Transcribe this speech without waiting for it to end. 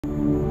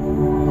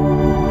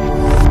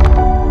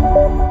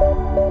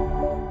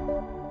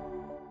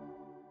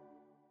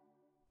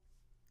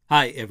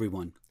Hi,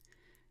 everyone.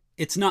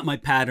 It's not my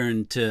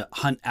pattern to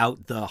hunt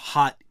out the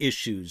hot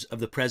issues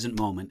of the present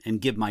moment and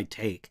give my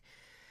take,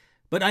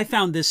 but I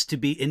found this to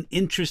be an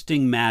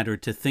interesting matter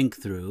to think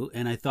through,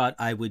 and I thought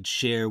I would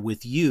share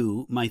with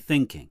you my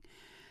thinking.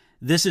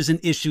 This is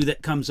an issue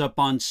that comes up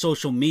on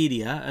social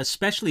media,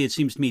 especially it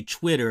seems to me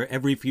Twitter,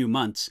 every few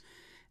months,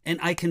 and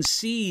I can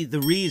see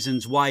the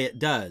reasons why it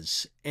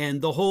does.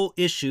 And the whole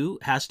issue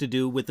has to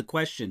do with the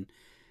question,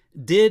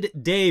 did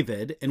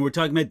David, and we're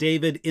talking about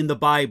David in the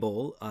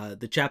Bible,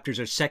 the chapters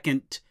are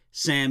 2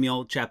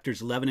 Samuel,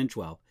 chapters 11 and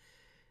 12,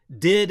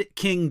 did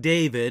King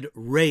David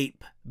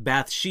rape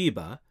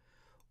Bathsheba,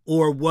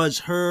 or was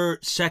her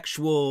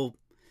sexual,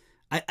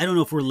 I don't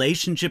know if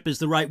relationship is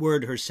the right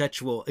word, her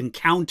sexual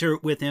encounter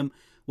with him,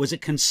 was it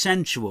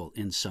consensual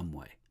in some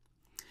way?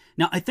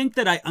 Now, I think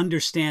that I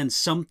understand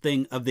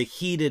something of the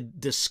heated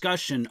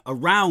discussion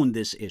around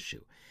this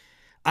issue.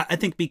 I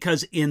think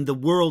because in the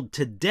world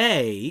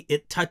today,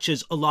 it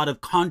touches a lot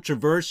of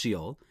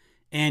controversial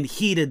and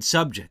heated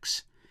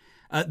subjects.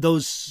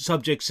 Those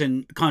subjects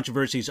and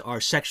controversies are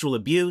sexual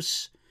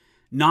abuse,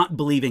 not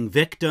believing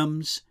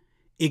victims,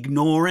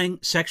 ignoring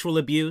sexual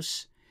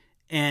abuse,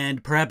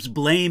 and perhaps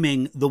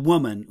blaming the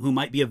woman who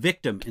might be a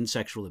victim in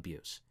sexual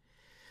abuse.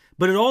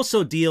 But it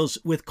also deals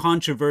with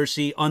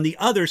controversy on the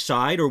other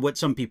side, or what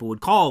some people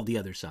would call the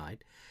other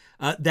side.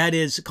 That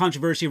is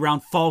controversy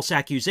around false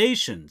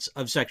accusations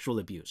of sexual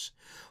abuse,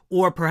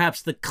 or perhaps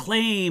the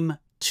claim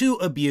to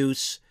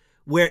abuse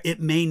where it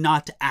may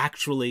not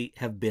actually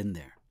have been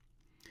there.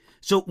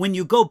 So when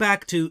you go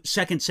back to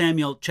 2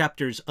 Samuel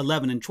chapters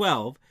 11 and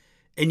 12,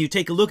 and you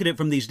take a look at it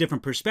from these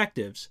different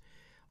perspectives,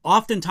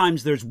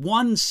 oftentimes there's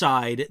one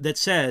side that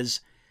says,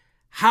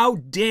 how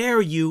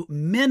dare you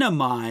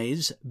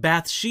minimize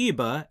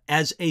Bathsheba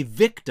as a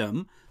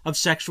victim of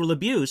sexual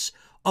abuse?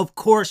 Of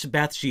course,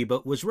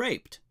 Bathsheba was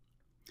raped.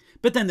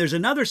 But then there's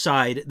another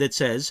side that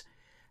says,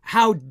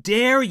 how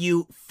dare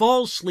you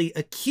falsely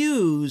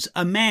accuse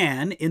a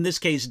man, in this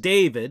case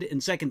David,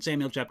 in 2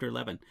 Samuel chapter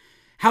 11,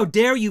 how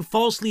dare you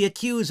falsely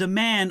accuse a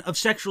man of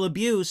sexual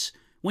abuse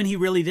when he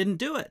really didn't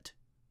do it?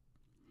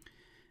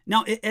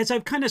 Now, as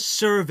I've kind of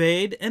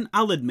surveyed, and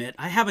I'll admit,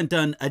 I haven't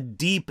done a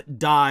deep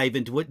dive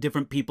into what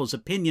different people's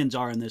opinions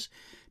are on this,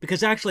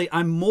 because actually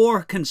I'm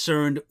more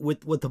concerned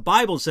with what the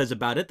Bible says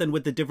about it than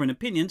with the different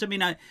opinions. I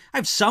mean, I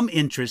have some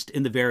interest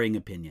in the varying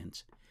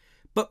opinions.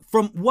 But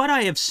from what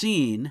I have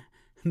seen,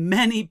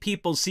 many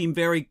people seem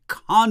very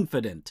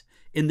confident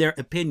in their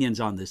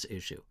opinions on this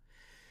issue.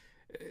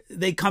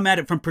 They come at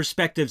it from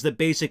perspectives that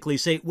basically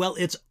say, well,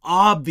 it's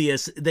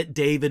obvious that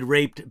David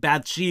raped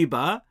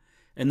Bathsheba,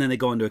 and then they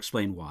go on to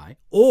explain why.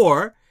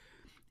 Or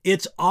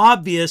it's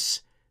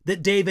obvious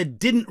that David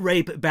didn't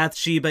rape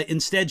Bathsheba,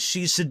 instead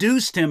she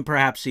seduced him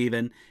perhaps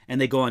even, and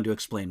they go on to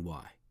explain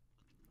why.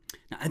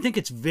 Now, I think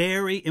it's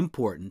very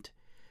important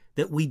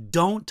that we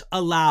don't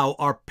allow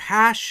our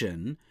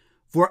passion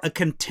for a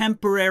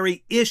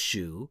contemporary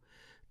issue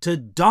to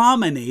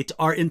dominate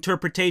our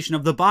interpretation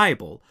of the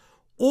Bible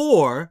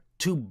or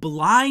to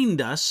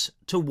blind us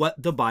to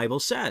what the Bible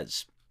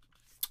says.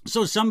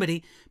 So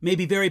somebody may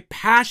be very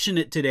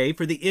passionate today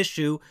for the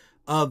issue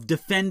of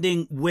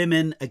defending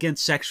women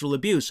against sexual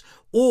abuse,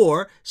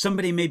 or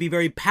somebody may be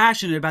very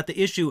passionate about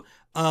the issue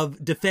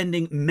of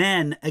defending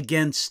men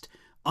against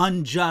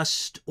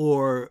unjust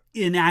or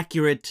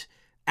inaccurate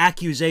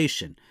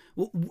accusation.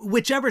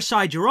 Whichever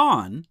side you're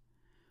on,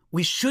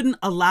 we shouldn't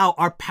allow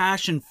our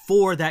passion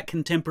for that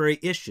contemporary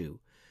issue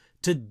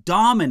to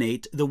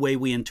dominate the way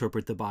we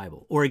interpret the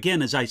Bible. Or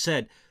again, as I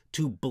said,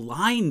 to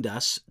blind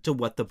us to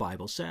what the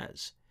Bible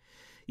says.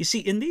 You see,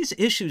 in these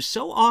issues,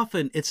 so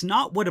often it's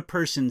not what a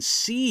person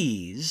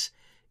sees,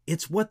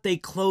 it's what they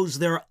close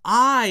their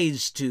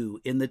eyes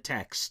to in the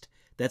text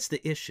that's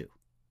the issue.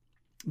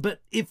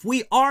 But if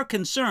we are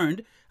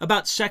concerned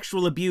about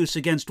sexual abuse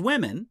against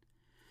women,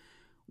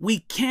 we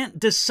can't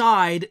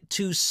decide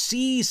to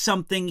see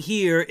something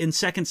here in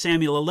 2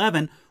 Samuel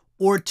 11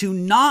 or to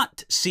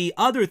not see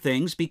other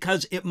things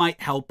because it might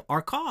help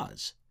our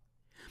cause.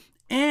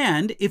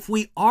 And if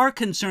we are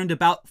concerned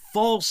about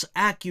false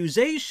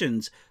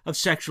accusations of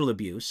sexual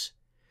abuse,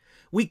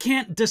 we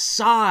can't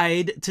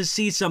decide to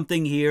see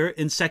something here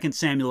in 2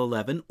 Samuel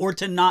 11 or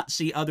to not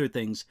see other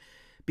things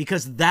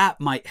because that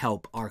might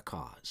help our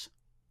cause.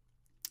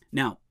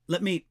 Now,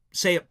 let me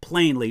say it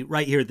plainly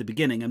right here at the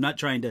beginning. I'm not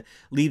trying to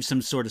leave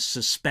some sort of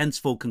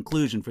suspenseful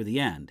conclusion for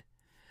the end.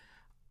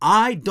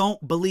 I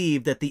don't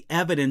believe that the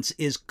evidence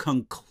is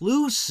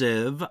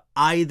conclusive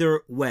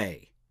either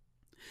way.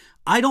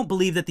 I don't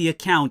believe that the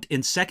account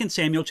in 2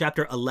 Samuel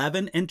chapter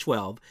 11 and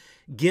 12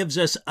 gives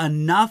us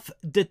enough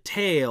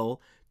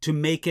detail to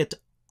make it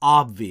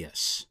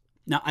obvious.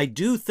 Now, I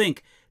do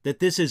think that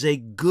this is a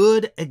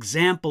good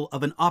example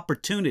of an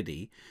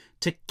opportunity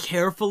to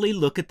carefully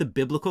look at the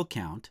biblical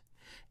account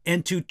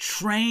and to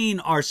train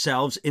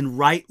ourselves in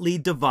rightly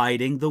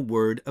dividing the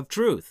word of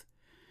truth.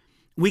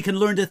 We can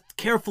learn to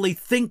carefully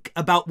think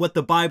about what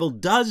the Bible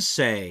does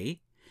say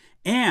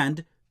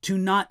and to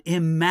not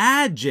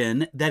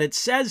imagine that it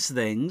says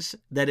things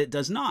that it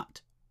does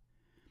not.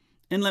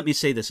 And let me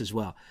say this as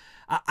well.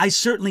 I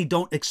certainly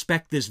don't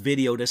expect this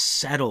video to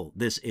settle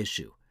this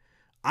issue.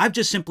 I've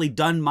just simply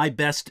done my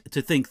best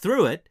to think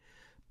through it.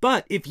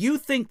 But if you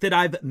think that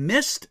I've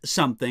missed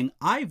something,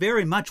 I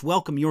very much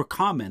welcome your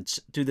comments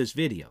to this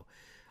video.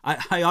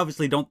 I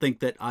obviously don't think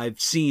that I've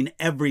seen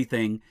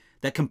everything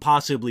that can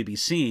possibly be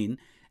seen,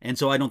 and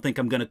so I don't think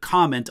I'm going to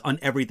comment on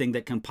everything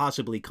that can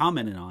possibly be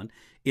commented on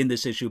in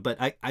this issue, but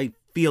I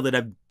feel that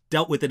I've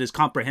dealt with it as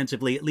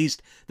comprehensively, at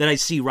least that I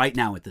see right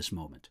now at this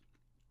moment.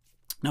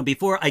 Now,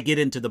 before I get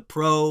into the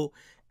pro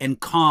and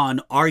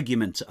con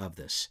arguments of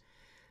this,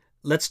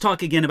 let's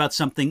talk again about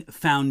something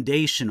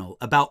foundational,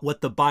 about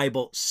what the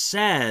Bible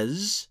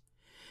says,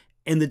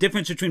 and the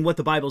difference between what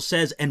the Bible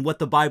says and what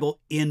the Bible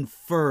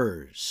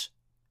infers.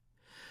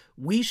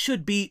 We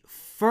should be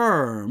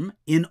firm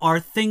in our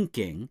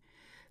thinking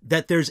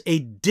that there's a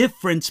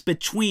difference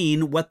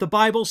between what the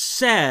Bible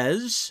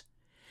says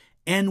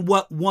and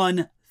what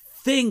one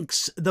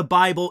thinks the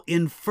Bible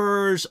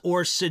infers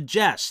or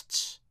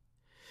suggests.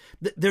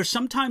 There's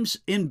sometimes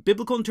in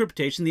biblical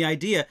interpretation the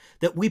idea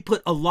that we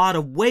put a lot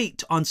of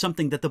weight on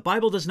something that the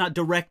Bible does not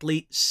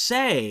directly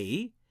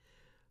say,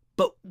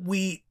 but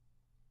we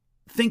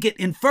think it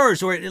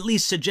infers or it at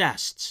least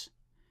suggests.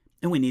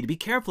 And we need to be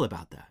careful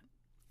about that.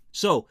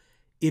 So,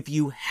 if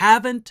you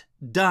haven't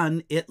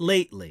done it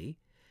lately,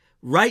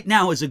 right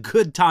now is a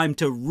good time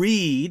to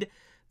read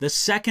the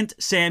 2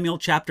 Samuel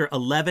chapter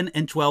 11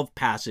 and 12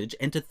 passage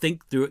and to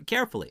think through it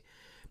carefully.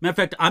 Matter of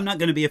fact, I'm not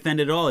going to be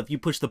offended at all if you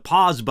push the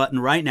pause button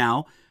right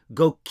now,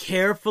 go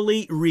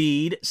carefully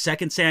read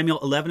 2 Samuel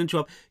 11 and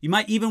 12. You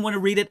might even want to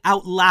read it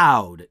out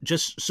loud,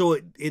 just so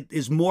it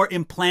is more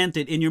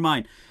implanted in your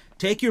mind.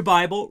 Take your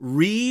Bible,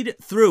 read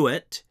through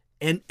it,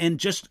 and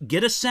just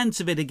get a sense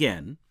of it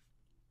again.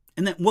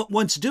 And then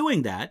once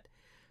doing that,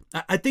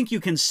 I think you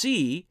can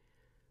see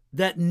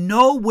that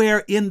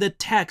nowhere in the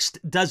text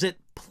does it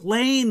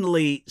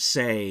plainly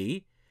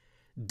say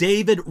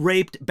David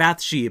raped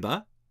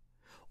Bathsheba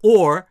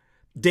or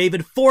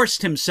David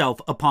forced himself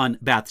upon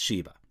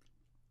Bathsheba.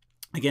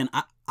 Again,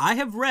 I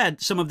have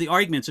read some of the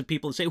arguments of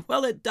people who say,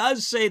 well, it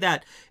does say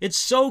that. It's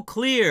so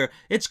clear.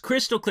 It's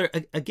crystal clear.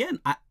 Again,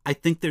 I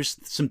think there's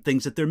some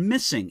things that they're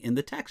missing in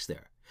the text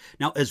there.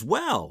 Now, as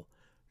well,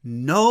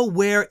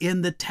 nowhere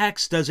in the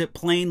text does it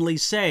plainly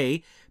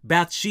say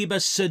Bathsheba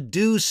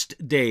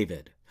seduced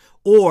David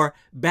or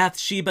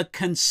Bathsheba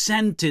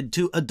consented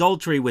to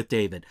adultery with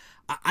David.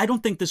 I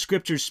don't think the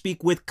scriptures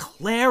speak with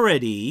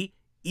clarity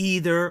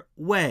either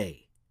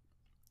way.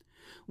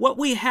 What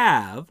we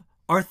have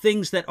are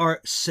things that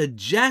are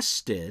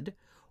suggested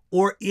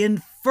or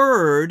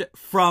inferred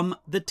from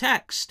the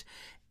text.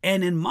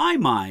 And in my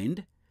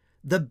mind,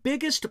 the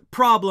biggest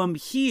problem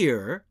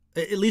here,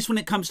 at least when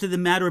it comes to the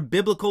matter of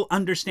biblical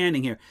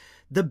understanding here,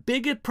 the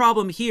biggest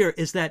problem here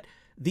is that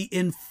the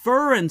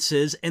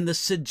inferences and the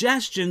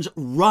suggestions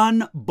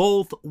run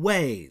both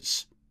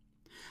ways.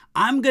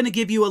 I'm going to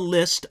give you a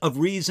list of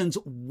reasons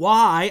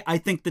why I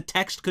think the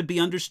text could be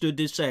understood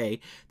to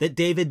say that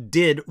David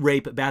did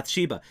rape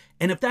Bathsheba.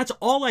 And if that's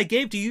all I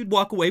gave to you, you'd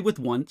walk away with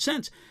one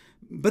sense.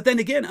 But then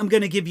again, I'm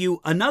going to give you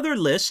another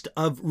list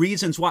of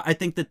reasons why I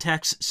think the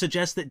text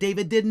suggests that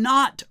David did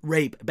not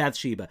rape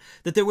Bathsheba,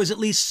 that there was at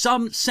least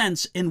some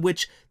sense in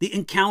which the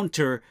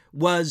encounter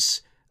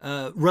was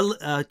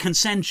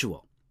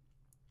consensual.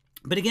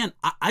 But again,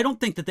 I don't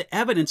think that the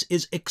evidence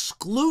is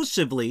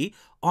exclusively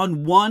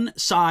on one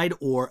side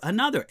or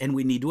another, and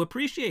we need to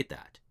appreciate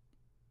that.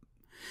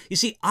 You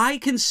see, I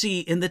can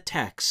see in the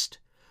text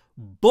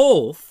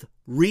both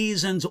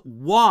reasons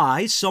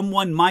why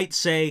someone might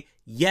say,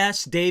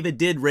 yes, David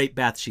did rape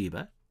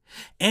Bathsheba,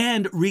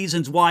 and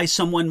reasons why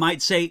someone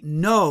might say,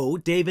 no,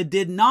 David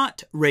did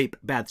not rape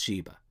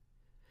Bathsheba.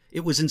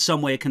 It was in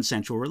some way a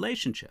consensual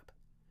relationship.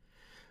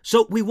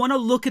 So we want to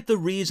look at the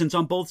reasons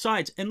on both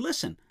sides. And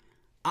listen,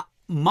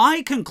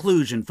 my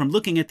conclusion from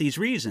looking at these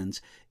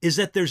reasons is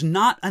that there's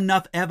not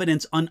enough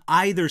evidence on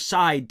either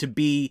side to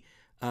be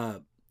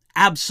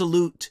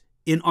absolute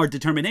in our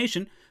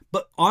determination.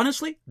 But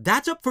honestly,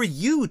 that's up for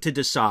you to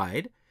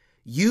decide.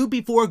 You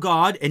before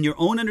God and your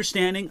own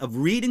understanding of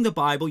reading the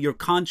Bible, your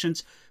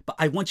conscience. But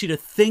I want you to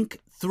think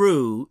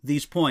through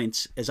these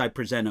points as I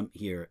present them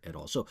here at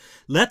all. So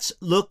let's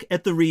look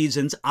at the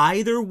reasons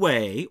either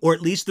way, or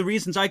at least the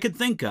reasons I could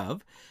think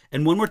of.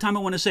 And one more time, I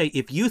want to say,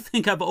 if you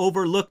think I've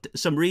overlooked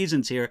some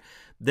reasons here,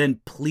 then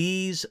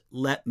please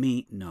let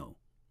me know.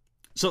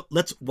 So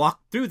let's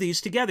walk through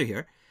these together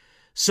here.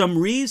 Some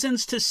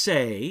reasons to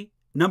say,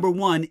 number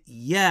one,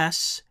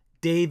 yes,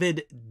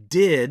 David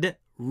did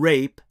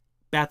rape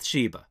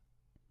Bathsheba.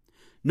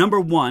 Number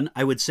one,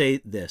 I would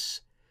say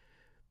this.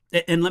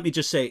 And let me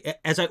just say,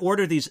 as I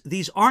order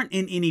these aren't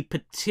in any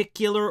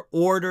particular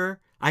order.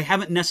 I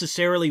haven't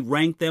necessarily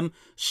ranked them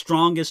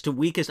strongest to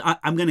weakest.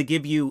 I'm going to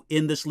give you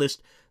in this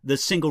list the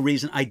single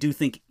reason I do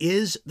think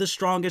is the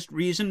strongest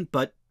reason,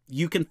 but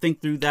you can think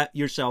through that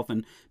yourself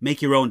and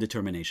make your own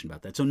determination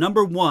about that. So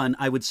number one,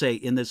 I would say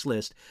in this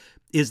list,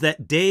 is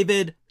that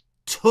David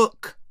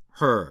took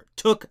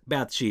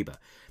Bathsheba.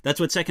 That's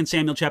what 2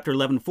 Samuel chapter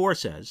 11:4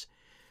 says.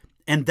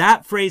 And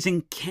that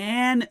phrasing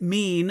can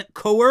mean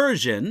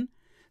coercion,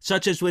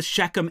 such as with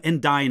Shechem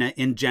and Dinah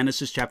in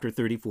Genesis chapter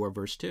 34,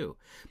 verse 2.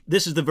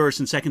 This is the verse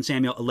in 2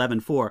 Samuel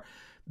 11:4.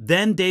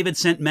 Then David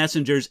sent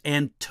messengers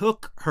and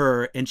took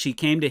her, and she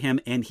came to him,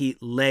 and he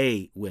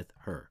lay with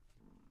her.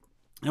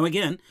 Now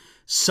again,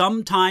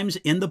 sometimes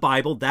in the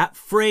Bible, that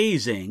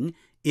phrasing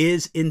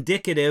is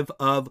indicative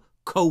of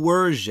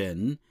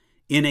coercion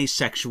in a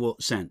sexual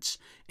sense.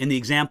 And the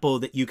example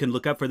that you can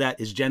look up for that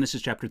is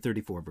Genesis chapter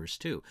 34, verse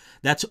 2.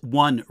 That's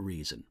one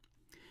reason.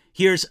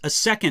 Here's a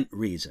second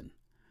reason,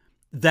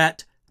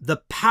 that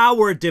the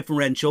power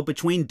differential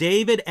between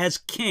David as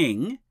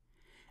king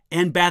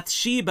and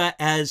Bathsheba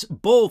as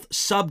both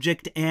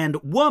subject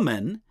and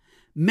woman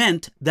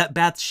meant that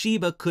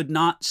Bathsheba could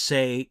not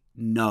say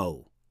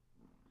no.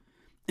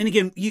 And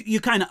again, you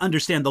kind of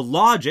understand the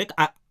logic.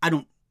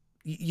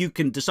 You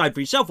can decide for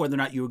yourself whether or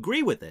not you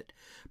agree with it.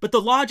 But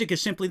the logic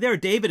is simply there.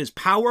 David is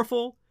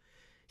powerful.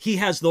 He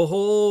has the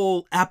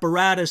whole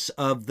apparatus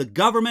of the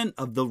government,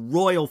 of the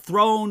royal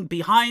throne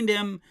behind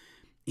him.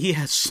 He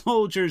has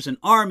soldiers and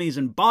armies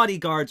and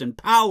bodyguards and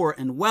power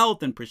and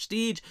wealth and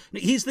prestige.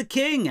 He's the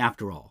king,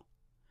 after all.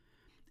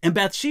 And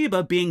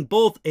Bathsheba, being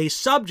both a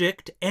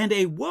subject and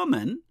a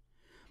woman,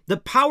 the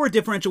power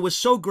differential was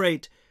so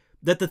great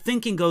that the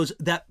thinking goes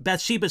that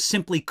Bathsheba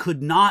simply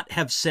could not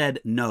have said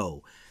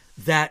no,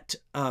 that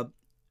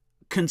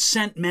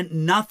consent meant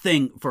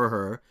nothing for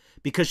her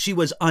because she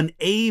was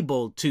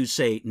unable to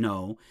say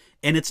no,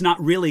 and it's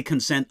not really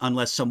consent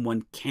unless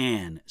someone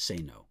can say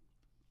no.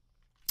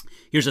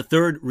 Here's a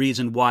third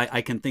reason why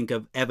I can think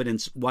of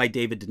evidence why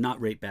David did not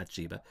rape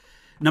Bathsheba.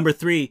 Number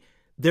 3,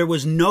 there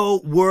was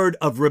no word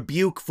of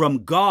rebuke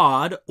from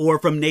God or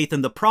from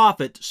Nathan the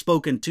prophet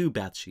spoken to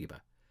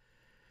Bathsheba.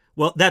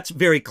 Well, that's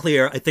very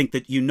clear. I think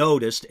that you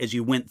noticed as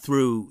you went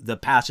through the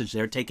passage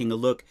there, taking a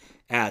look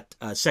at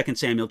 2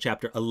 Samuel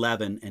chapter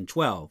 11 and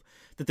 12,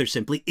 that there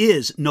simply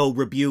is no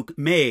rebuke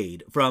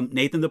made from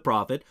Nathan the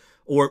prophet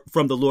or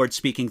from the Lord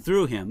speaking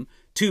through him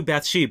to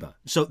Bathsheba.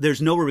 So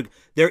there's no rebuke.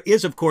 There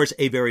is, of course,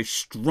 a very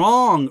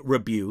strong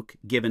rebuke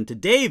given to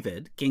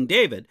David, King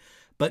David,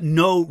 but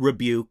no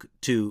rebuke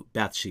to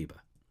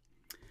Bathsheba.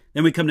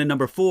 Then we come to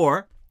number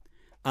 4.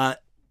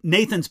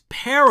 Nathan's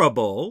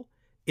parable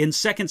in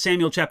 2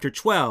 Samuel chapter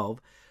 12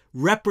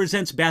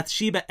 represents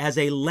Bathsheba as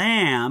a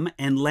lamb,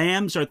 and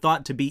lambs are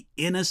thought to be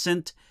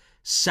innocent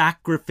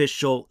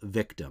sacrificial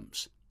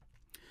victims.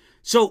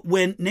 So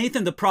when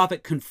Nathan the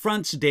prophet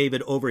confronts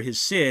David over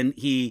his sin,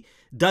 he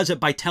does it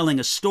by telling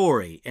a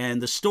story,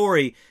 and the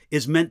story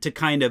is meant to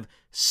kind of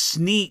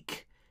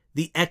sneak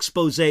the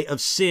expose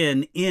of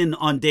sin in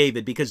on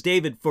David, because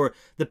David for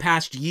the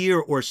past year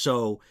or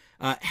so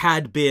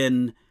had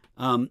been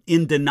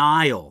in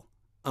denial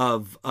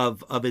of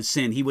his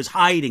sin. He was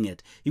hiding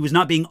it. He was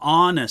not being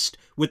honest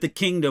with the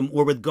kingdom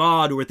or with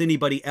God or with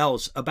anybody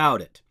else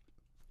about it.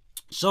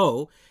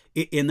 So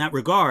in that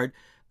regard,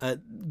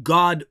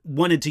 God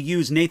wanted to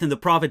use Nathan the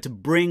prophet to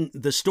bring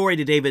the story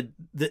to David,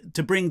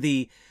 to bring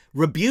the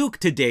rebuke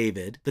to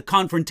David, the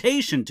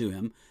confrontation to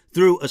him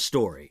through a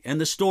story. And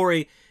the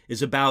story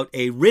is about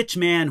a rich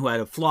man who had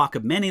a flock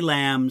of many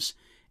lambs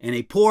and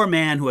a poor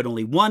man who had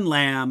only one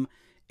lamb.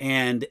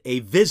 And a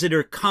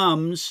visitor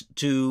comes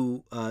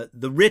to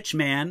the rich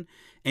man,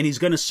 and he's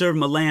going to serve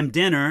him a lamb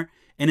dinner.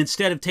 And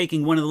instead of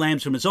taking one of the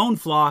lambs from his own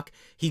flock,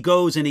 he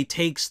goes and he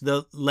takes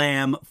the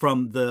lamb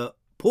from the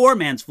poor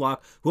man's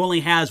flock, who only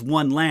has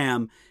one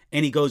lamb,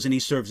 and he goes and he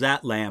serves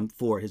that lamb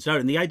for his daughter.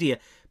 And the idea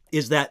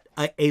is that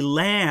a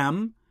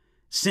lamb,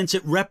 since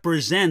it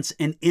represents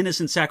an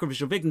innocent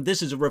sacrificial victim,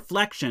 this is a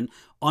reflection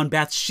on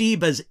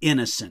Bathsheba's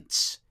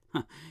innocence.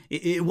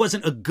 It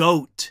wasn't a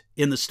goat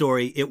in the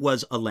story, it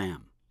was a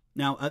lamb.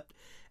 Now,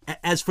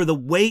 as for the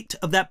weight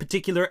of that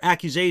particular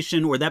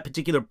accusation or that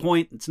particular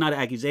point, it's not an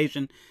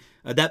accusation,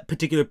 that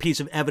particular piece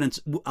of evidence,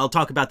 I'll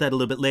talk about that a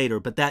little bit later,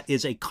 but that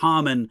is a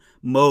common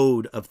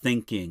mode of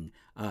thinking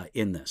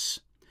in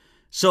this.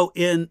 So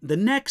in the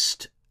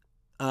next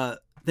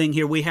thing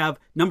here, we have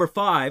number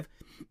 5.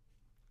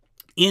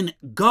 In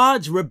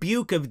God's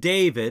rebuke of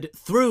David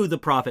through the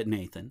prophet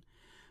Nathan,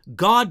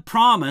 God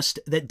promised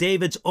that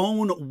David's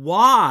own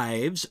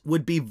wives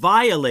would be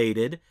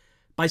violated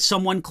by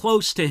someone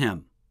close to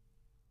him.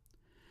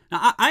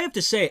 Now, I have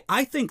to say,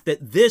 I think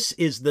that this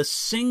is the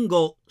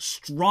single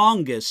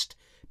strongest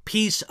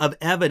piece of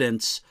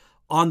evidence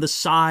on the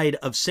side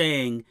of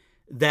saying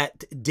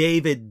that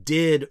David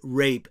did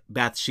rape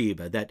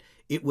Bathsheba, that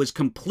it was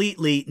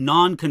completely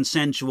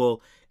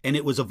non-consensual and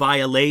it was a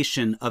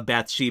violation of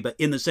Bathsheba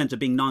in the sense of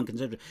being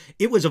non-consensual.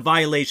 It was a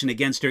violation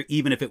against her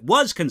even if it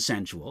was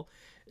consensual.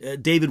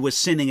 David was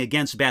sinning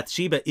against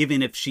Bathsheba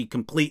even if she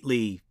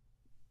completely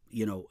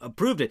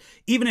approved it,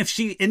 even if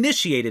she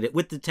initiated it,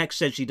 which the text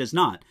says she does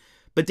not.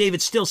 But David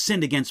still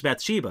sinned against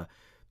Bathsheba.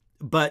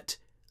 But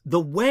the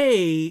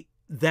way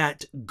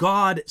that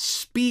God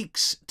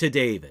speaks to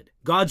David,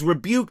 God's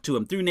rebuke to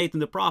him through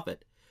Nathan the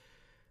prophet,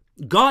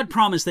 God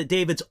promised that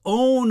David's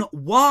own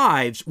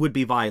wives would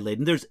be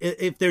violated. And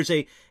if there's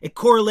a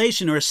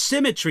correlation or a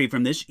symmetry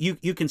from this,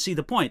 you can see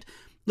the point.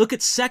 Look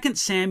at 2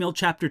 Samuel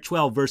chapter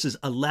 12, verses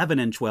 11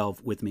 and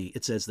 12 with me.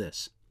 It says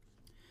this: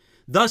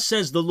 "Thus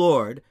says the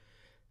Lord,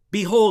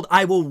 behold,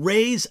 I will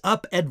raise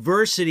up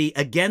adversity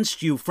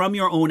against you from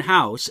your own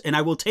house, and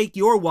I will take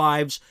your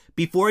wives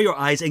before your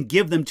eyes and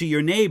give them to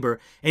your neighbor,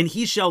 and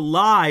he shall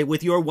lie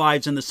with your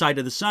wives in the sight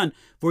of the sun.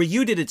 For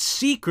you did it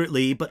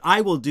secretly, but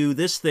I will do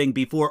this thing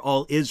before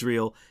all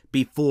Israel,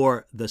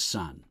 before the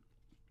sun."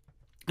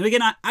 And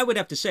again, I would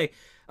have to say,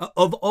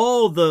 of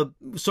all the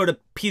sort of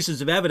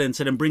pieces of evidence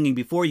that I'm bringing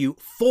before you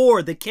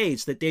for the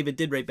case that David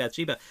did rape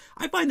Bathsheba,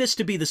 I find this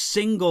to be the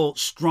single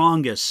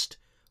strongest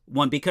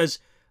one, because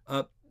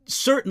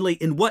certainly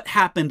in what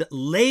happened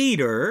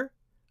later,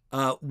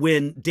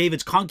 when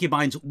David's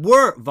concubines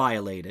were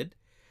violated,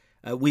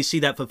 we see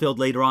that fulfilled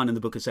later on in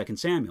the book of 2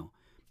 Samuel.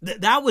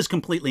 That was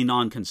completely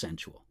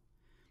non-consensual.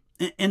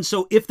 And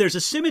so if there's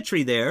a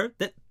symmetry there,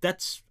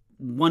 that's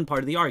one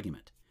part of the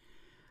argument.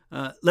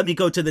 Let me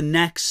go to the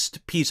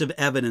next piece of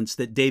evidence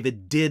that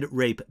David did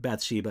rape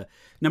Bathsheba.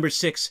 Number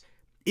 6,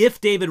 if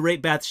David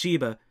raped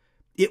Bathsheba,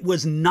 it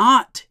was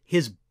not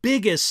his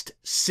biggest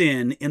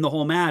sin in the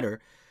whole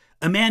matter.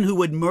 A man who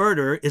would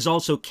murder is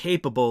also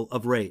capable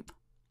of rape.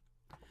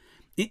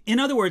 In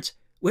other words,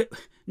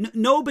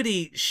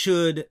 nobody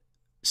should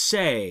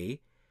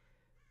say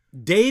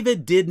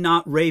David did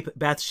not rape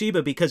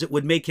Bathsheba because it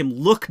would make him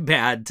look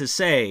bad to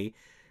say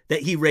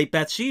that he raped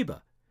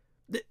Bathsheba.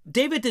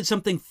 David did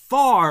something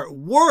far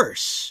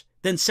worse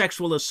than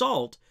sexual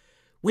assault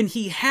when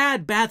he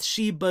had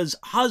Bathsheba's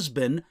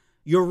husband,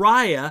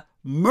 Uriah,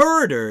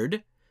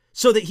 murdered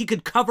so that he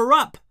could cover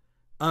up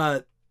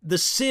the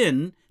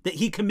sin that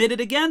he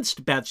committed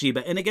against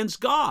Bathsheba and against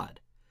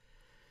God.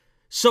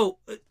 So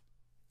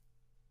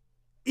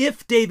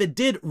if David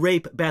did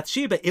rape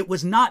Bathsheba, it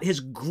was not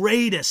his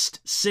greatest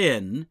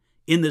sin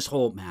in this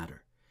whole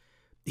matter.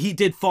 He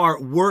did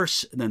far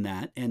worse than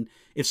that. And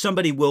if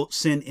somebody will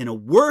sin in a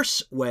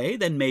worse way,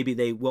 then maybe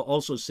they will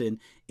also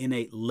sin in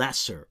a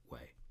lesser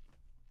way.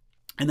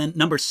 And then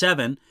number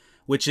 7,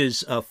 which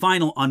is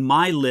final on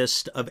my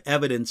list of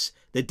evidence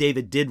that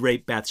David did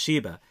rape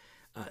Bathsheba.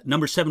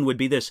 Number 7 would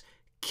be this: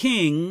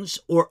 kings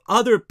or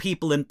other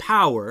people in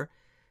power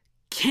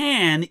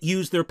can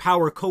use their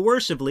power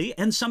coercively,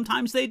 and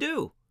sometimes they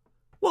do.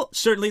 Well,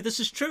 certainly this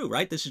is true,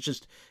 right? This is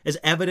just as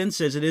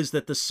evidence as it is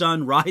that the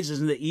sun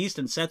rises in the east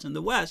and sets in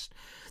the west,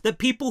 that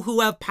people who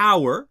have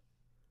power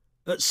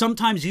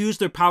sometimes use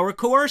their power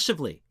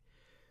coercively.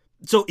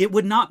 So it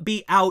would not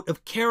be out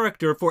of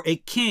character for a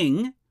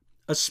king,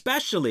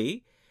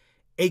 especially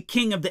a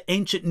king of the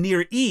ancient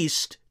Near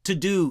East, to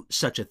do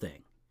such a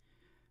thing.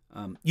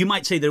 You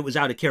might say that it was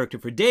out of character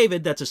for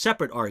David. That's a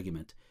separate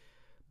argument.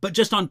 But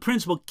just on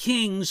principle,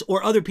 kings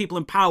or other people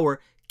in power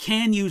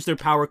can use their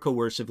power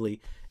coercively,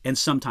 and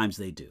sometimes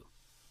they do.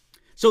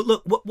 So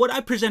look, what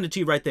I presented to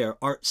you right there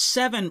are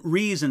 7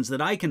 reasons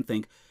that I can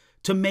think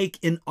to make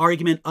an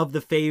argument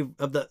in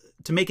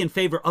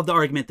favor of the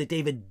argument that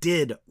David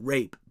did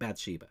rape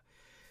Bathsheba.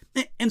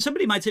 And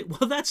somebody might say,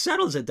 well, that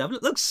settles it, doesn't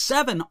it? Look,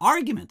 7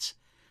 arguments.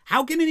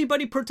 How can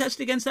anybody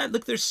protest against that?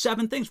 Look, there's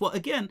 7 things. Well,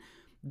 again,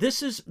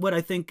 this is what I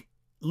think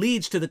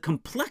leads to the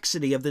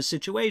complexity of this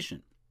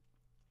situation.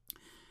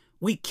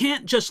 We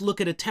can't just look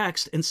at a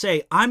text and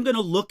say, I'm going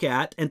to look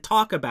at and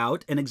talk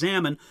about and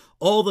examine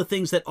all the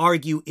things that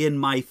argue in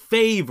my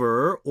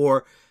favor,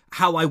 or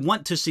how I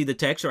want to see the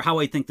text, or how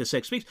I think the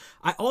text speaks.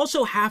 I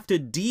also have to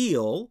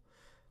deal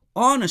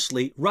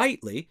honestly,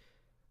 rightly,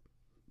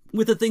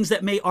 with the things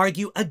that may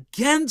argue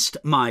against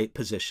my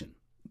position.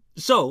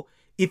 So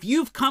if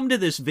you've come to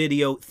this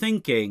video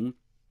thinking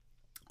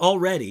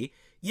already,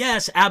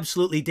 yes,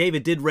 absolutely,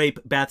 David did rape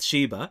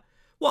Bathsheba,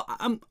 well,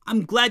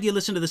 I'm glad you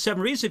listened to the 7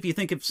 reasons. If you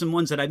think of some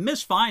ones that I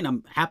missed, fine.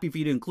 I'm happy for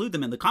you to include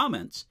them in the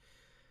comments.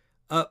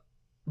 But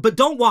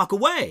don't walk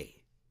away.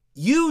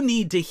 You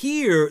need to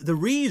hear the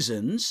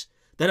reasons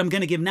that I'm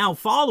going to give now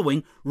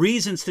following,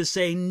 reasons to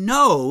say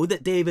no,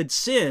 that David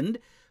sinned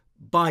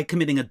by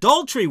committing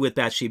adultery with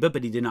Bathsheba,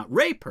 but he did not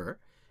rape her.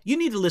 You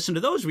need to listen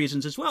to those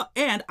reasons as well.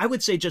 And I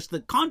would say just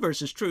the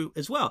converse is true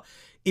as well.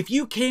 If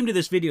you came to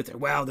this video and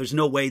well, there's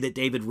no way that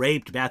David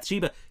raped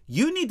Bathsheba,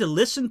 you need to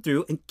listen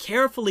through and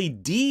carefully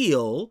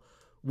deal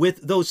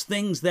with those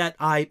things that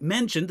I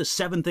mentioned, the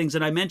 7 things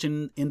that I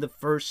mentioned in the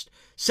first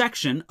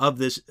section of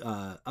this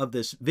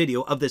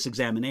video, of this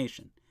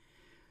examination.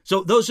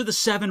 So those are the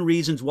 7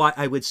 reasons why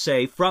I would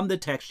say from the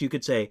text you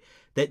could say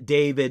that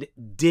David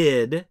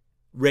did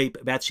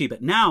rape Bathsheba.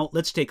 Now,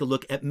 let's take a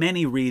look at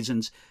many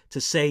reasons to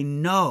say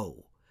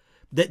no.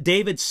 That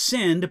David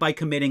sinned by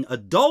committing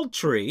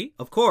adultery,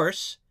 of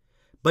course,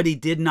 but he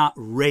did not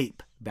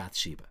rape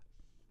Bathsheba.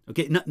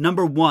 Okay,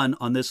 number 1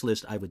 on this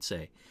list, I would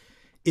say,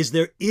 is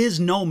there is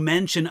no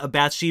mention of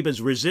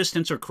Bathsheba's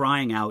resistance or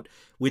crying out,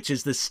 which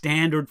is the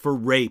standard for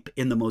rape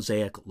in the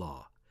Mosaic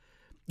Law.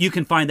 You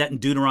can find that in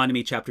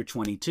Deuteronomy chapter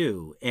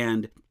 22.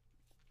 And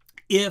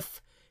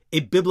if a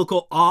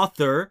biblical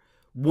author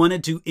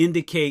wanted to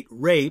indicate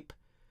rape,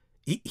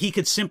 he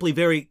could simply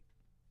very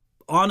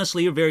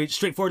honestly or very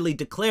straightforwardly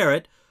declare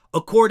it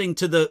according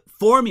to the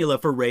formula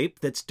for rape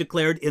that's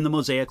declared in the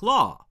Mosaic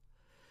Law.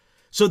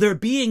 So there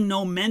being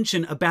no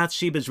mention of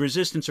Bathsheba's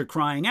resistance or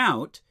crying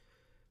out,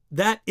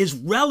 that is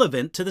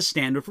relevant to the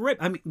standard for rape.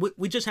 I mean,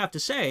 we just have to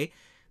say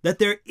that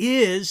there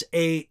is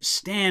a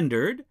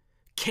standard,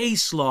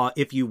 case law,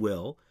 if you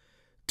will,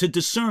 to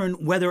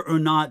discern whether or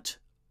not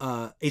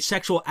a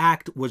sexual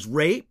act was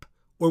rape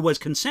or was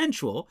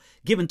consensual,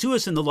 given to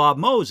us in the law of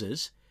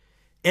Moses.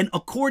 And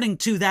according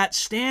to that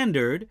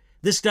standard,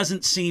 this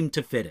doesn't seem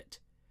to fit it.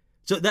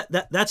 So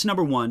that's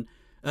number one.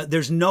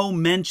 There's no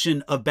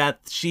mention of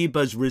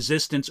Bathsheba's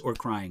resistance or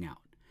crying out.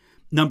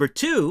 Number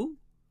two,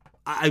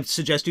 I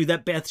suggest to you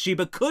that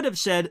Bathsheba could have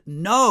said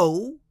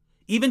no,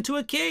 even to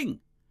a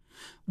king.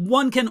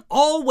 One can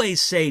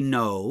always say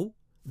no,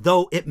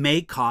 though it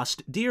may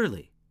cost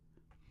dearly.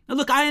 Now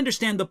look, I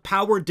understand the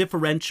power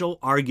differential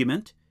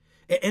argument,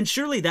 and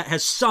surely that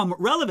has some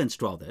relevance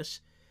to all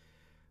this.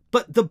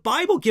 But the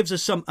Bible gives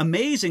us some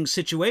amazing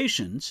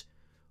situations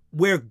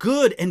where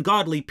good and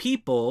godly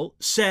people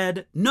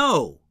said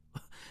no.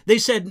 They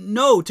said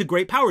no to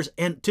great powers.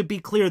 And to be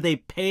clear, they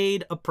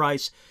paid a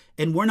price.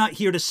 And we're not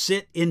here to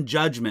sit in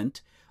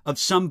judgment of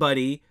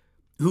somebody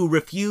who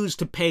refused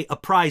to pay a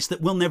price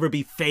that we'll never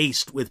be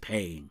faced with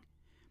paying.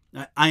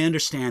 I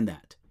understand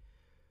that.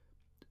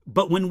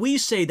 But when we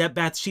say that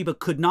Bathsheba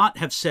could not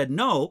have said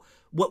no,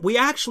 what we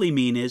actually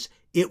mean is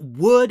it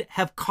would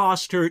have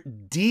cost her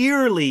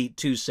dearly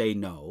to say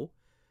no,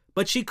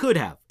 but she could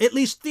have, at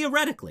least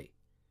theoretically.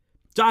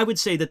 So I would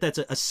say that that's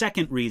a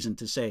second reason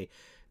to say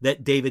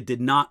that David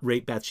did not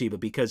rape Bathsheba,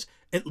 because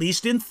at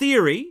least in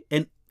theory,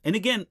 and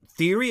again,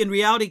 theory and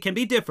reality can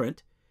be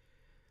different,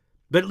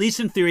 but at least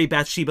in theory,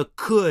 Bathsheba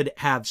could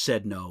have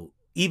said no,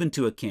 even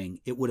to a king.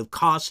 It would have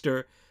cost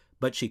her,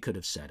 but she could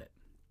have said it.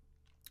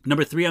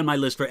 Number three on my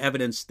list for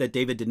evidence that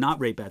David did not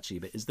rape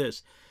Bathsheba is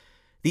this.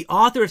 The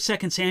author of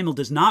 2 Samuel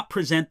does not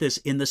present this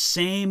in the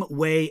same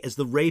way as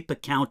the rape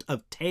account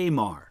of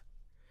Tamar.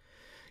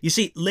 You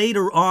see,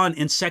 later on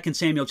in 2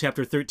 Samuel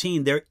chapter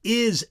 13, there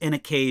is an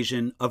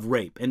occasion of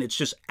rape, and it's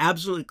just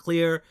absolutely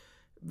clear.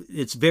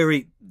 It's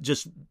very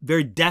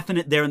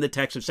definite there in the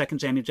text of 2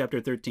 Samuel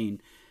chapter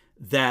 13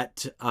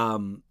 that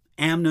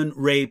Amnon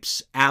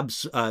rapes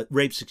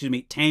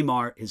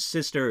Tamar, his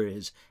sister,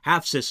 his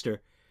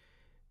half-sister,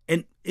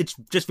 and it's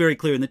just very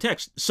clear in the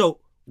text. So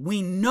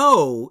we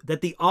know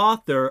that the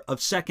author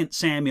of 2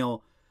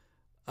 Samuel,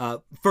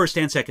 1st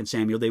and 2nd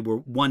Samuel, they were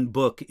one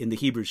book in the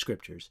Hebrew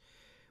Scriptures.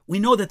 We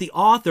know that the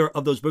author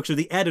of those books, or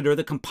the editor,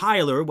 the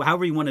compiler,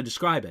 however you want to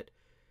describe it,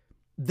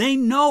 they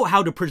know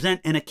how to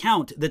present an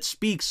account that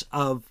speaks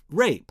of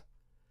rape.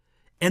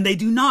 And they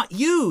do not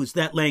use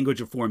that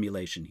language or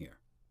formulation here.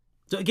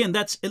 So again,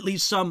 that's at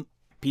least some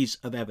piece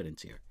of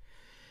evidence here.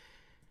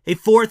 A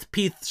fourth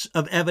piece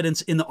of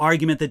evidence in the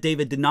argument that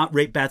David did not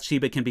rape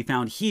Bathsheba can be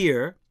found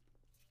here.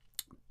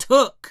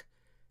 Took,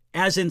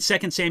 as in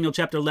 2 Samuel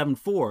chapter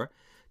 11:4,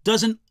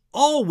 doesn't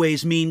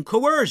always mean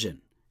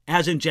coercion,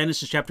 as in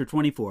Genesis chapter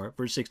 24,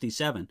 verse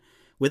 67,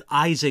 with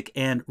Isaac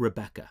and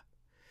Rebekah.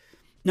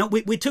 Now,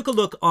 we took a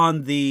look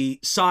on the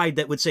side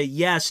that would say,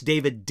 yes,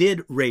 David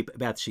did rape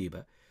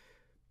Bathsheba.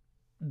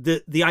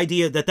 The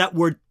idea that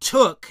word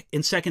took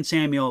in 2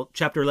 Samuel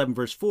chapter 11,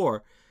 verse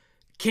 4,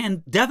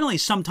 can definitely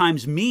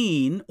sometimes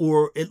mean,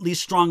 or at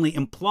least strongly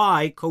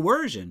imply,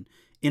 coercion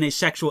in a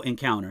sexual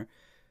encounter.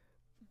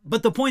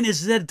 But the point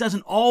is that it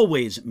doesn't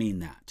always mean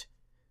that.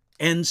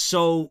 And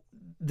so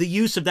the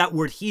use of that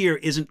word here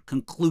isn't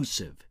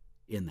conclusive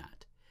in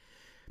that.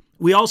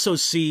 We also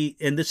see,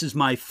 and this is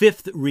my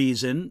fifth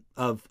reason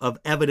of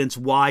evidence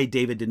why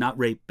David did not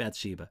rape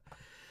Bathsheba.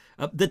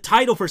 The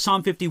title for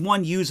Psalm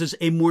 51 uses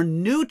a more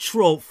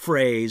neutral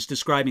phrase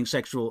describing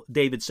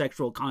David's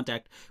sexual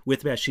contact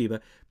with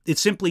Bathsheba. It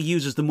simply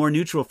uses the more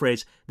neutral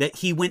phrase that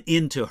he went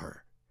into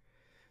her.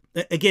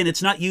 Again,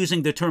 it's not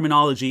using the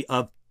terminology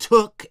of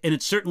took, and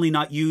it's certainly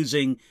not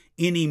using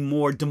any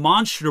more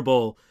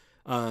demonstrable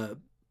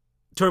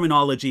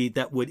terminology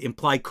that would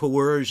imply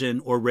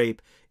coercion or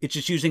rape. It's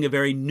just using a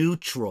very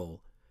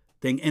neutral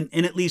thing,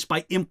 and at least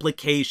by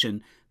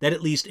implication, that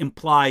at least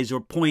implies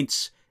or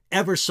points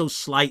ever so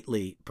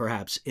slightly,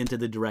 perhaps, into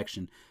the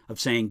direction of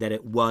saying that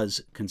it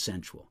was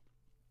consensual.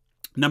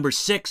 Number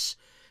six,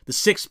 the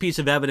sixth piece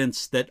of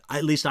evidence that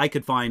at least I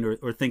could find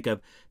or think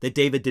of that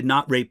David did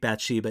not rape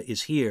Bathsheba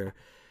is here.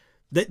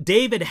 That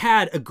David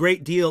had a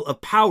great deal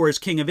of power as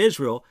king of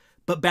Israel,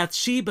 but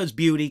Bathsheba's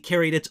beauty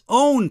carried its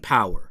own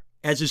power,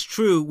 as is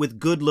true with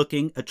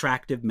good-looking,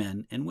 attractive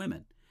men and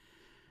women.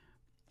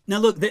 Now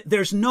look,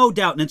 there's no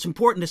doubt, and it's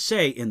important to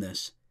say in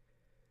this,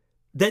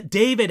 that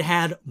David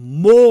had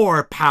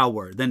more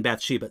power than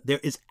Bathsheba. There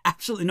is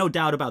absolutely no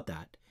doubt about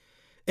that.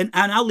 And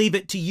I'll leave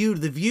it to you,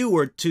 the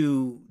viewer,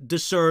 to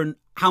discern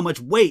how much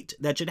weight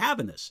that should have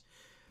in this.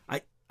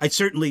 I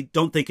certainly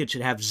don't think it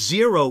should have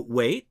zero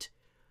weight,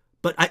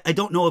 but I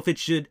don't know if it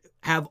should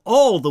have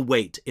all the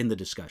weight in the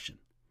discussion.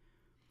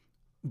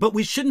 But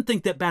we shouldn't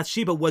think that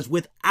Bathsheba was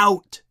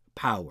without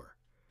power.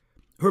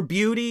 Her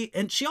beauty,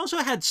 and she also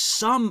had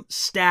some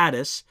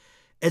status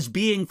as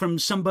being from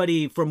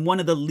somebody from one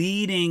of the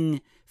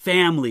leading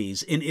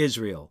families in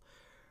Israel.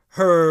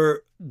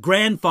 Her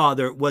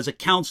grandfather was a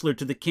counselor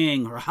to the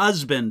king. Her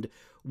husband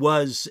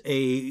was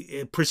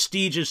a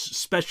prestigious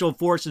special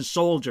forces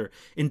soldier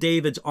in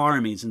David's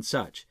armies and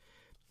such.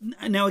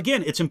 Now,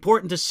 again, it's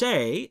important to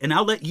say, and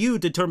I'll let you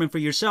determine for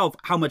yourself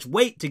how much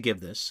weight to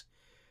give this,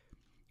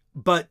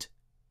 but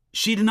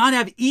she did not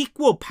have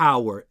equal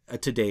power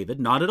to David,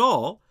 not at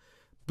all,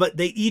 but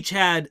they each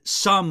had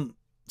some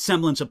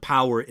semblance of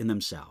power in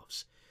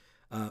themselves.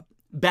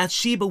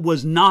 Bathsheba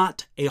was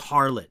not a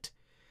harlot.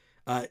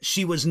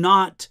 She was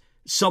not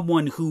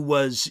someone who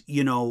was,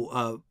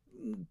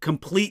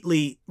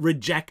 completely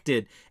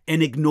rejected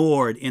and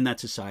ignored in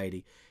that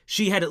society.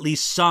 She had at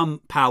least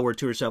some power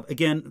to herself.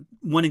 Again,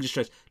 wanting to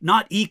stress,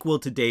 not equal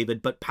to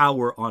David, but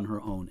power on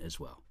her own as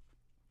well.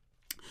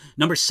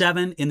 Number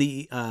 7 in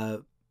the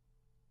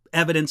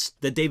evidence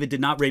that David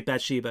did not rape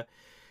Bathsheba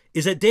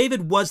is that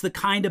David was the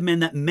kind of man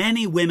that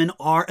many women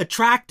are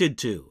attracted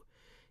to.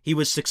 He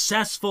was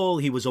successful.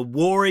 He was a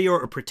warrior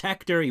or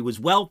protector. He was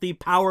wealthy,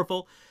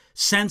 powerful,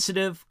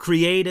 sensitive,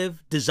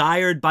 creative,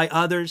 desired by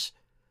others.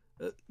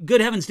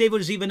 Good heavens, David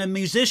was even a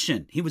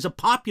musician. He was a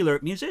popular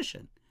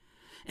musician.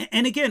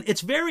 And again,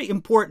 it's very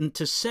important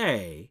to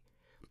say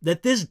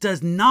that this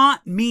does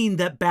not mean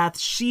that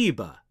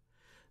Bathsheba,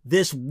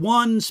 this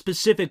one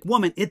specific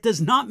woman, it does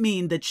not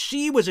mean that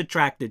she was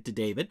attracted to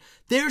David.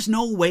 There's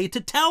no way to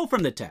tell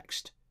from the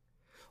text.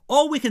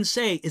 All we can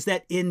say is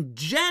that in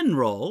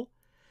general,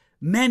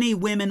 many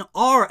women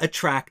are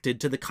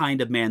attracted to the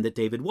kind of man that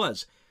David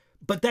was.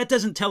 But that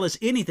doesn't tell us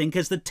anything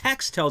because the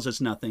text tells us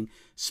nothing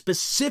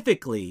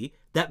specifically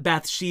that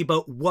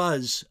Bathsheba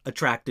was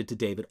attracted to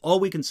David.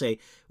 All we can say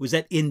was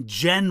that in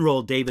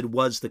general, David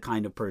was the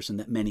kind of person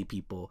that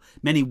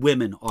many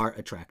women are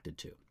attracted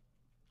to.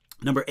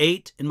 Number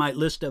 8 in my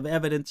list of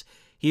evidence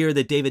here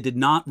that David did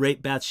not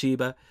rape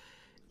Bathsheba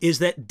is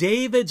that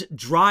David's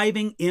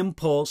driving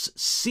impulse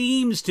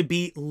seems to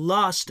be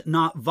lust,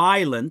 not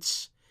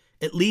violence,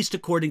 at least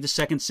according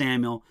to 2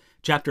 Samuel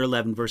chapter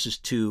 11, verses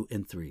 2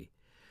 and 3.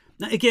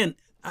 Now, again,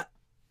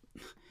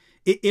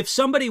 if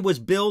somebody was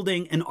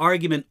building an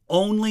argument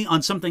only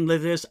on something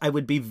like this, I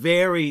would be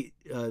very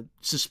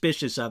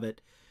suspicious of it.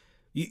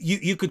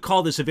 You could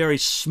call this a very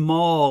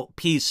small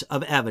piece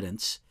of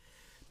evidence,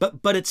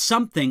 but it's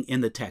something in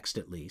the text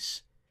at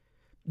least.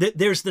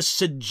 There's the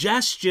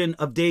suggestion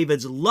of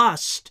David's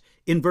lust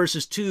in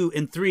verses 2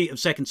 and 3 of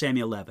 2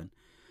 Samuel 11,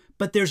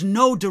 but there's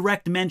no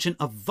direct mention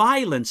of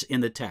violence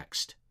in the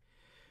text.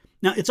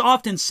 Now, it's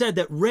often said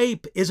that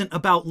rape isn't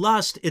about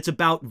lust, it's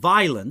about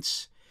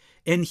violence.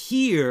 And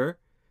here,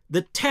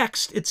 the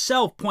text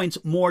itself points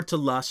more to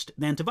lust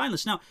than to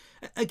violence. Now,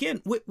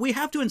 again, we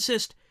have to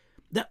insist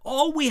that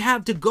all we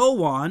have to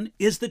go on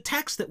is the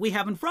text that we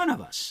have in front of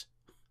us.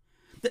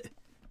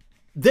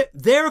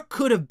 There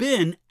could have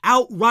been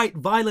outright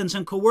violence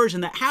and coercion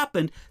that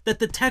happened that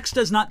the text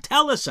does not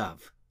tell us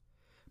of.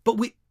 But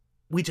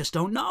we just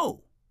don't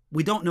know.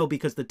 We don't know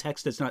because the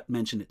text does not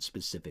mention it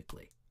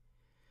specifically.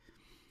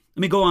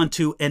 Let me go on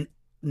to a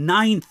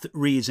 9th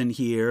reason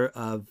here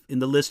in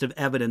the list of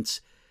evidence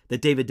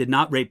that David did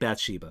not rape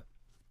Bathsheba.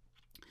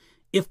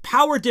 If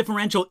power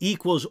differential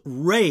equals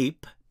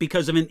rape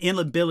because of an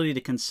inability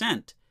to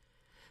consent,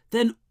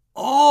 then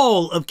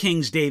all of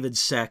King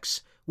David's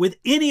sex with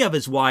any of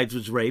his wives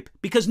was rape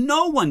because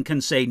no one can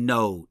say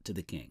no to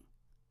the king.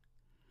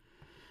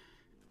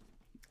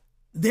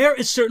 There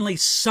is certainly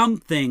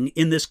something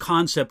in this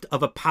concept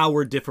of a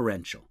power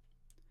differential.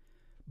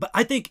 But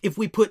I think if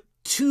we put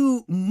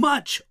too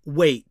much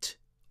weight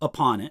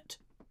upon it,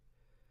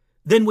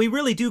 then we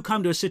really do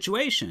come to a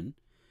situation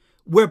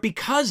where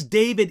because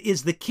David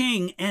is the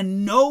king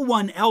and no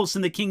one else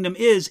in the kingdom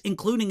is,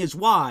 including his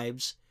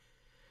wives,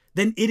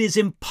 then it is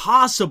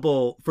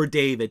impossible for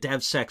David to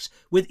have sex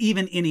with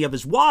even any of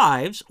his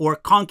wives or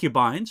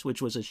concubines,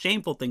 which was a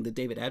shameful thing that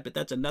David had, but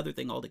that's another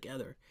thing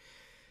altogether.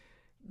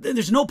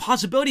 There's no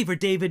possibility for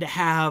David to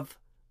have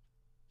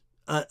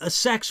a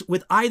sex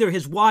with either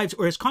his wives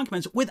or his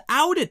concubines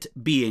without it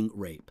being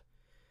rape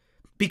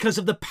because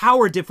of the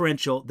power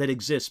differential that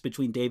exists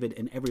between David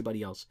and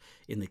everybody else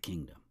in the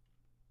kingdom.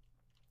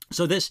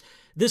 So this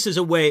is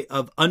a way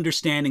of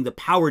understanding the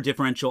power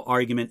differential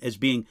argument as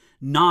being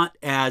not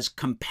as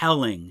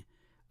compelling,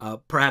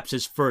 perhaps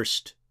as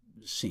first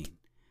seen.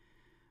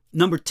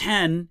 Number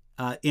 10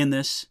 in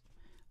this,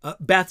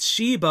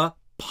 Bathsheba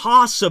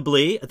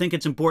possibly, I think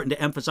it's important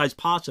to emphasize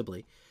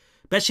possibly,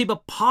 Bathsheba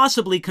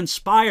possibly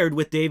conspired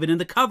with David in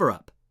the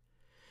cover-up.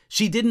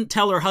 She didn't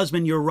tell her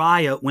husband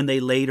Uriah when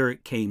they later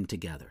came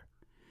together.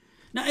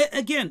 Now,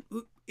 again,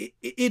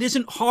 it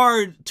isn't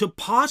hard to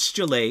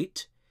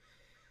postulate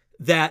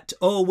that,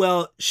 oh,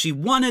 well, she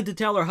wanted to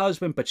tell her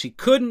husband, but she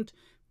couldn't.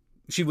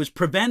 She was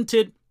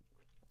prevented.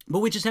 But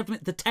we just have to,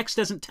 the text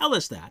doesn't tell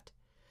us that.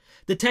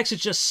 The text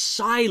is just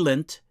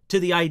silent to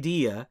the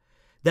idea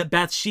that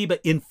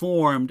Bathsheba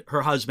informed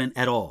her husband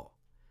at all.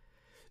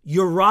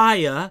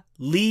 Uriah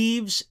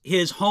leaves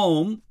his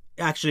home.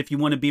 Actually, if you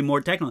want to be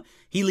more technical,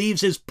 he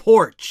leaves his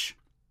porch,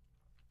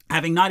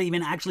 having not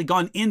even actually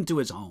gone into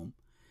his home.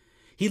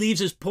 He leaves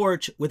his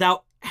porch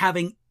without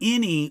having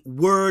any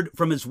word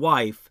from his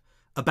wife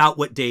about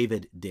what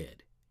David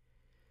did.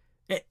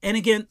 And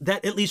again,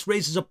 that at least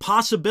raises a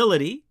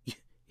possibility.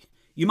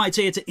 You might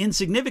say it's an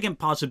insignificant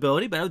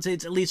possibility, but I would say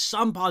it's at least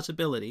some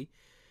possibility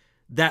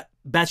that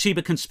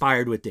Bathsheba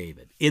conspired with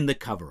David in the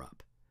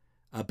cover-up.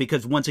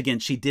 Because once again,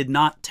 she did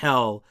not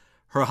tell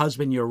her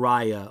husband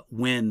Uriah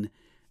when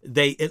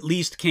they at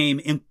least came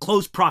in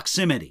close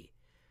proximity.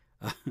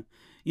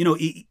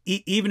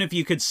 Even if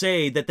you could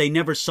say that they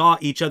never saw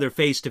each other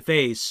face to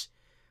face,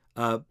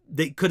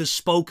 they could have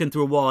spoken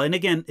through a wall. And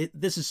again,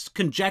 this is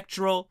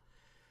conjectural,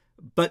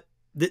 but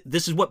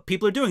this is what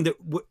people are doing.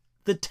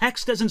 The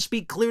text doesn't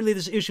speak clearly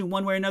this issue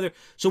one way or another,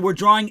 so we're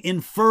drawing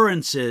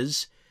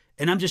inferences,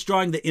 and I'm just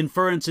drawing the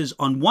inferences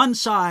on one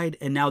side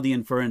and now the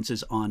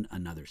inferences on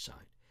another side.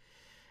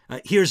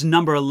 Here's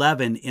number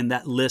 11 in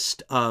that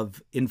list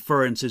of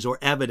inferences or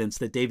evidence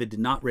that David did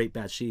not rape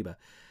Bathsheba.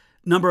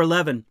 Number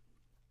 11,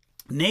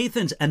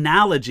 Nathan's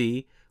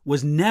analogy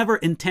was never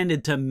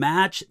intended to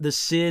match the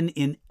sin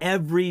in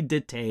every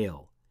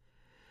detail.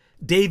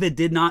 David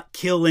did not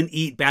kill and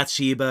eat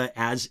Bathsheba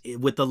as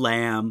with the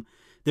lamb.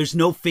 There's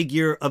no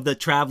figure of the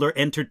traveler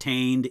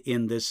entertained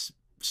in this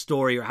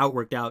story or how it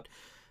worked out.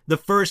 The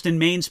first and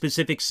main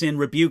specific sin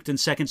rebuked in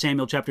 2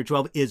 Samuel chapter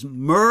 12 is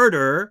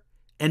murder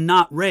and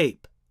not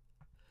rape.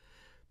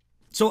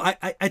 So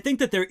I think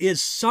that there is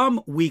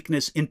some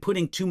weakness in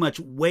putting too much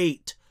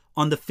weight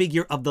on the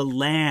figure of the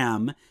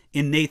lamb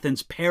in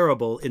Nathan's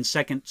parable in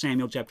 2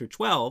 Samuel chapter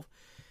 12,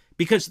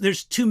 because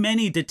there's too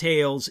many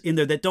details in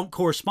there that don't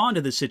correspond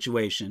to the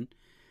situation.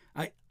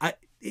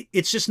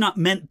 It's just not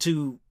meant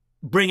to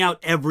bring out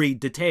every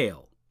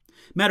detail.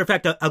 Matter of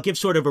fact, I'll give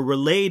sort of a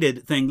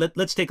related thing.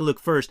 Let's take a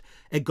look first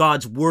at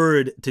God's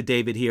word to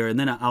David here, and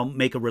then I'll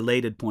make a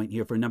related point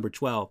here for number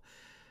 12.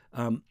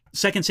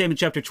 2 Samuel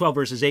chapter 12,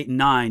 verses 8 and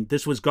 9,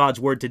 this was God's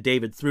word to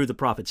David through the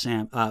prophet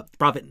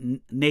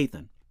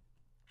Nathan.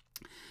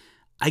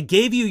 I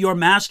gave you your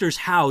master's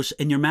house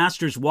and your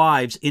master's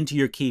wives into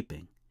your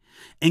keeping,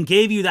 and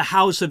gave you the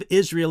house of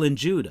Israel and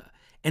Judah.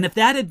 And if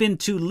that had been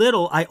too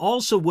little, I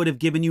also would have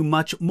given you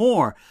much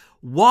more.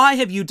 Why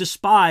have you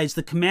despised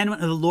the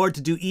commandment of the Lord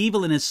to do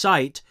evil in his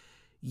sight?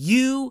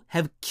 You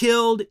have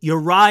killed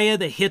Uriah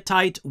the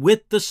Hittite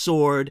with the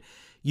sword.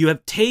 You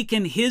have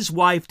taken his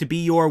wife to be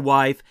your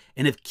wife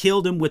and have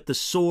killed him with the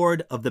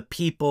sword of the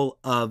people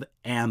of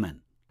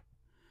Ammon.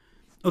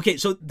 Okay,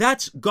 so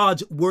that's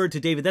God's word to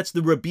David. That's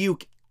the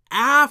rebuke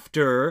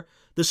after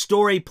the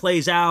story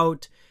plays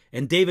out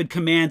and David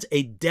commands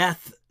a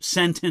death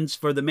sentence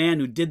for the man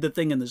who did the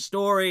thing in the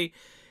story.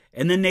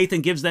 And then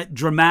Nathan gives that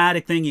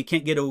dramatic thing. You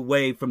can't get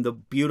away from the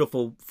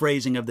beautiful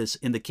phrasing of this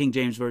in the King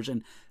James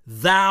Version.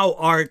 Thou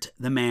art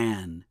the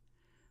man.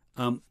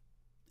 And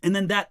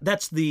then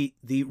that's the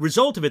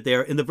result of it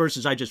there in the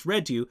verses I just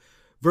read to you,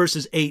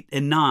 verses 8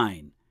 and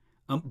 9.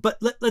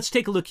 But let's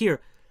take a look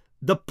here.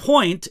 The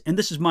point, and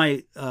this is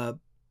my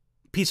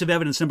piece of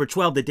evidence number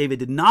 12, that David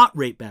did not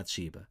rape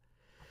Bathsheba.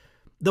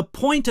 The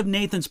point of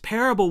Nathan's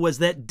parable was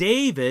that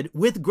David,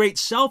 with great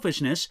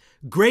selfishness,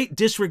 great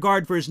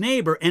disregard for his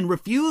neighbor, and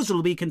refusal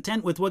to be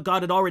content with what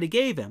God had already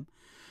gave him,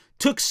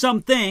 took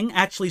something,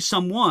 actually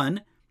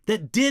someone,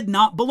 that did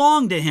not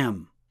belong to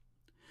him.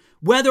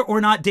 Whether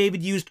or not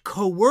David used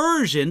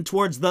coercion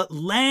towards the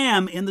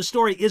lamb in the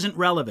story isn't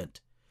relevant.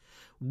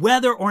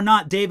 Whether or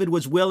not David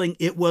was willing,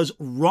 it was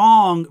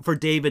wrong for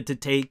David to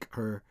take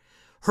her.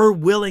 Her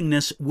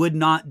willingness would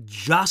not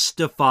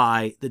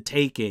justify the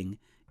taking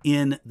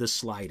in the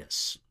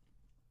slightest.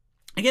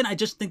 Again, I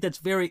just think that's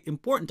very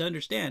important to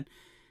understand.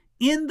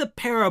 In the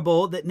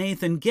parable that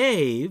Nathan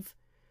gave,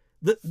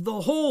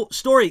 the whole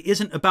story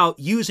isn't about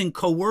using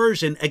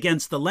coercion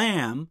against the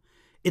lamb.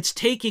 It's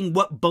taking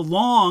what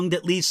belonged,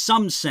 at least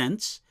some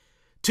sense,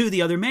 to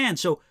the other man.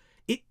 So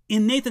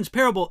in Nathan's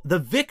parable, the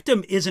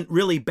victim isn't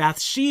really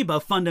Bathsheba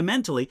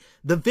fundamentally.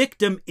 The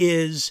victim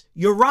is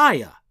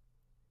Uriah.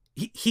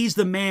 He's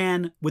the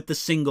man with the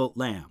single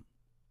lamb.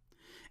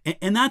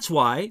 And that's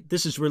why,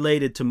 this is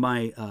related to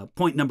my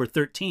point number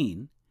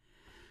 13.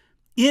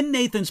 In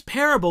Nathan's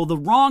parable, the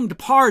wronged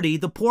party,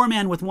 the poor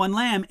man with one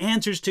lamb,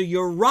 answers to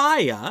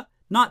Uriah,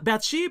 not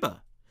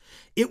Bathsheba.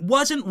 It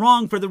wasn't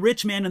wrong for the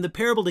rich man in the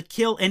parable to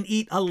kill and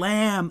eat a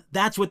lamb.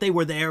 That's what they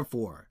were there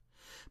for.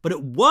 But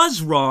it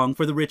was wrong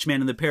for the rich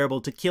man in the parable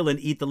to kill and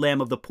eat the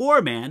lamb of the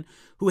poor man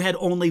who had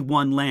only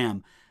one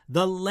lamb.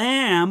 The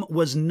lamb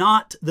was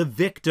not the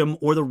victim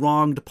or the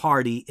wronged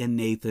party in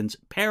Nathan's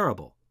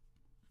parable.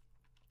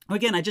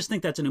 Again, I just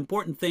think that's an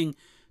important thing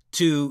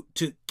to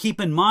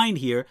keep in mind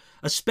here,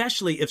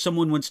 especially if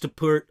someone wants to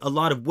put a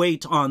lot of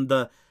weight on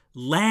the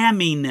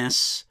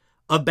lamminess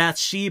of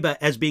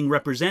Bathsheba as being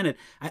represented.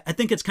 I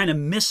think it's kind of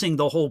missing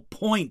the whole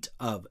point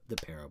of the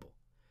parable.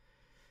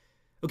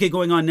 Okay,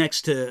 going on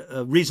next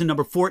to reason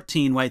number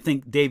 14 why I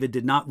think David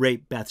did not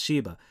rape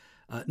Bathsheba.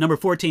 Number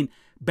 14,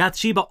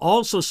 Bathsheba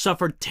also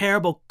suffered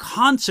terrible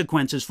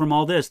consequences from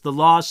all this, the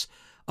loss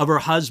of her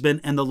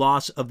husband and the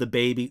loss of the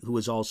baby who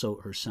was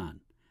also her son.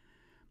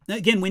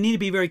 Again, we need to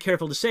be very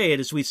careful to say it,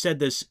 as we said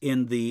this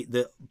in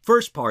the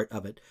first part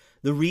of it,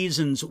 the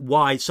reasons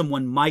why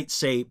someone might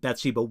say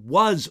Bathsheba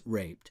was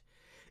raped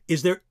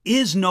is there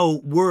is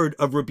no word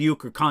of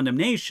rebuke or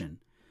condemnation,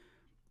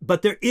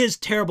 but there is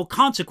terrible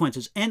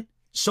consequences. And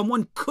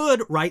someone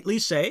could rightly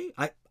say,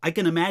 I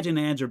can imagine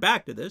an answer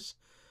back to this.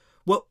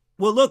 Well,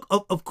 look,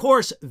 of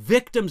course,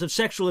 victims of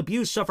sexual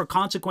abuse suffer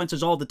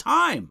consequences all the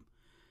time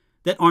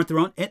that aren't their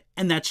own.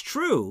 And that's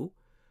true.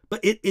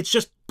 But it's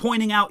just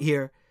pointing out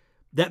here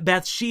that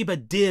Bathsheba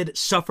did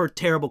suffer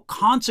terrible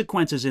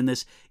consequences in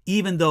this,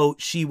 even though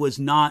she was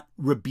not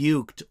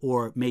rebuked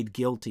or made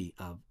guilty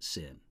of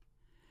sin.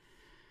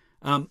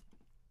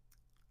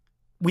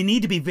 We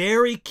need to be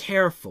very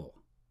careful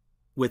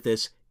with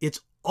this. It's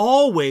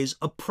always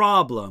a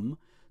problem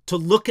to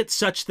look at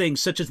such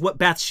things, such as what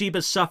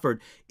Bathsheba suffered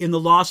in the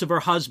loss of her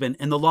husband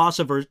and the loss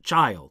of her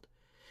child.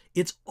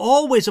 It's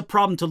always a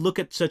problem to look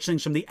at such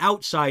things from the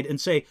outside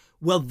and say,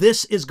 well,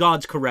 this is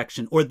God's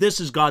correction, or this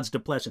is God's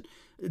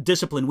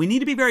discipline. We need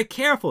to be very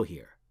careful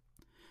here.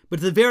 But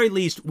at the very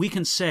least, we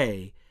can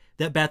say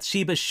that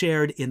Bathsheba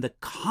shared in the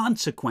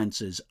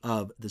consequences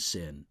of the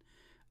sin.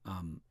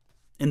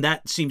 And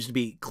that seems to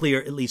be clear,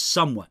 at least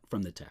somewhat,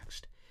 from the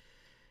text.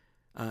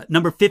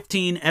 Number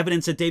 15,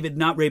 evidence that David did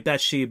not rape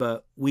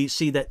Bathsheba. We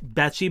see that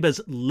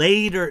Bathsheba's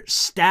later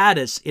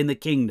status in the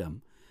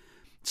kingdom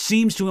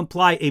seems to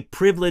imply a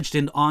privileged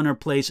and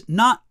honored place,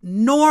 not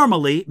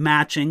normally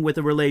matching with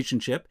a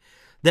relationship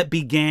that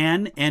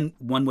began and,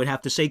 one would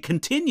have to say,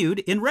 continued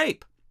in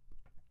rape.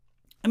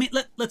 I mean,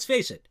 let's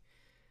face it.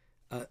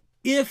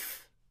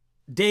 If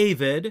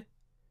David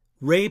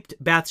raped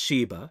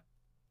Bathsheba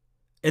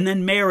and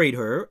then married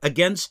her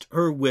against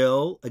her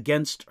will,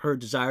 against her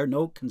desire,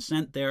 no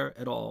consent there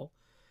at all,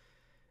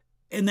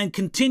 and then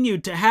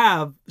continued to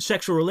have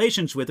sexual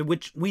relations with her,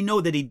 which we know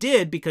that he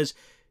did because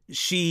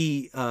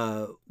she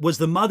was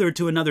the mother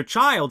to another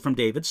child from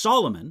David,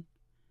 Solomon,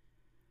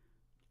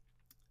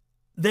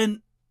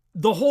 then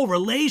the whole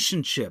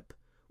relationship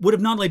would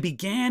have not only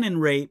began in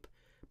rape,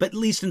 but at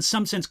least in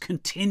some sense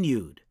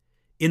continued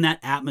in that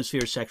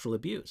atmosphere of sexual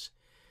abuse.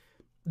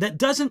 That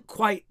doesn't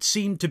quite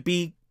seem to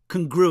be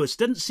congruous,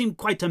 doesn't seem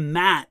quite to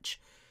match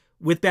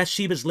with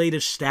Bathsheba's later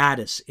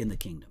status in the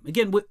kingdom.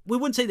 Again, we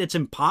wouldn't say that's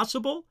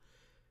impossible,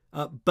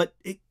 but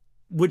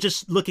we're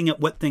just looking at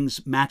what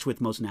things match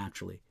with most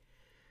naturally.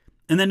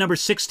 And then number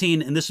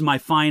 16, and this is my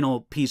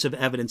final piece of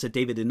evidence that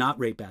David did not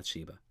rape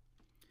Bathsheba.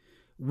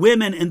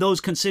 Women and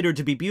those considered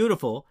to be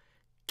beautiful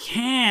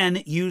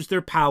can use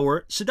their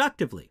power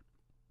seductively.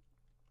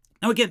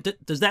 Now again,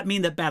 does that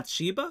mean that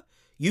Bathsheba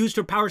used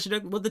her power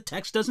seductively? Well, the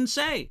text doesn't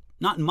say,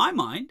 not in my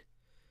mind.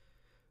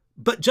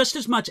 But just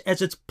as much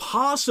as it's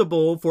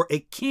possible for a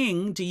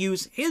king to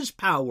use his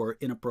power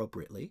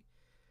inappropriately,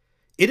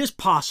 it is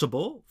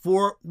possible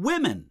for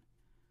women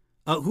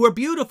who are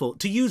beautiful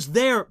to use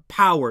their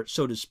power,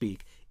 so to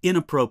speak,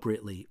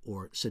 inappropriately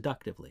or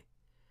seductively.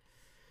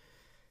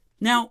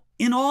 Now,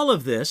 in all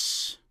of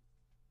this,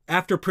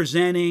 after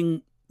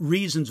presenting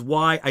reasons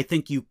why I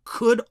think you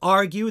could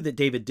argue that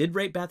David did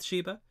rape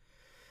Bathsheba,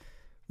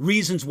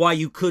 reasons why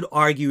you could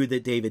argue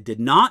that David did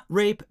not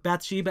rape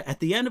Bathsheba, at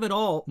the end of it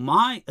all,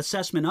 my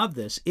assessment of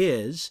this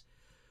is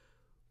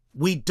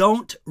we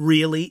don't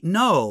really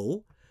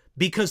know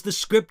because the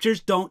scriptures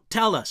don't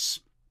tell us.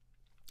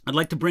 I'd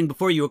like to bring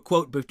before you a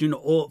quote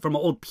from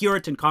an old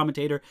Puritan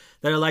commentator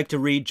that I like to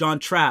read, John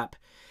Trapp.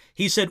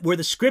 He said, "Where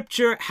the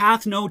scripture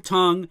hath no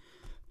tongue,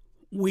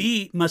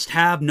 we must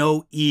have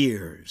no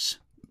ears."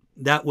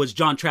 That was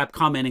John Trapp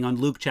commenting on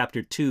Luke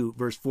chapter 2,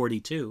 verse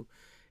 42.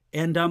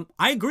 And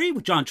I agree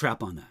with John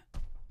Trapp on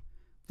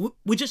that.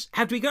 We just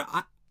have to be good.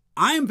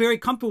 I am very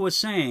comfortable with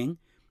saying,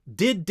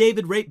 did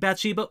David rape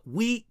Bathsheba?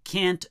 We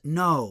can't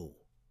know.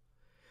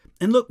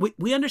 And look,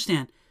 we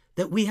understand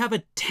that we have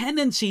a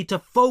tendency to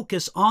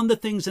focus on the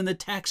things in the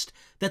text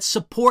that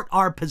support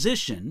our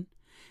position.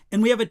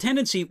 And we have a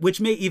tendency,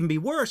 which may even be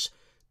worse,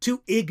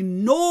 to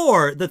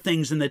ignore the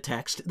things in the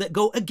text that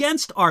go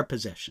against our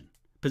position.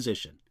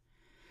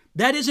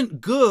 That isn't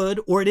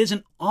good, or it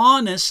isn't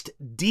honest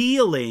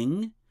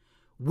dealing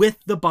with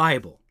the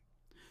Bible.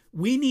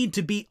 We need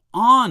to be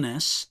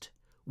honest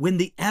when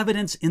the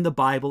evidence in the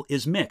Bible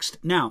is mixed.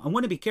 Now, I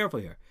want to be careful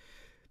here.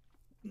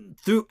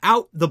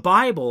 Throughout the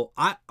Bible,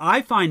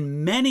 I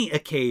find many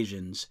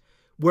occasions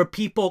where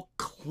people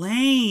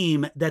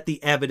claim that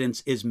the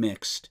evidence is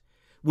mixed,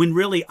 when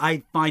really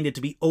I find it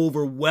to be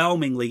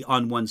overwhelmingly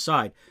on one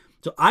side.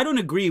 So I don't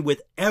agree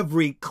with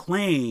every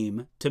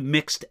claim to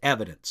mixed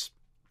evidence.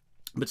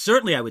 But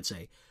certainly I would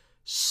say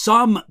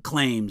some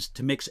claims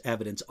to mixed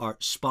evidence are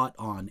spot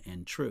on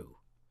and true.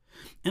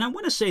 And I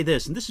want to say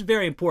this, and this is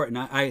very important.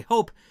 I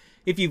hope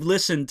if you've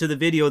listened to the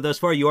video thus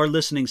far, you are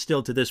listening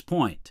still to this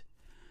point.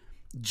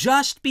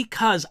 Just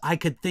because I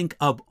could think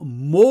of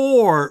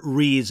more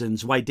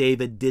reasons why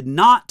David did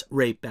not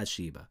rape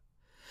Bathsheba,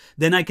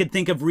 then I could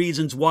think of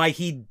reasons why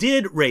he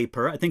did rape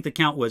her. I think the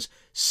count was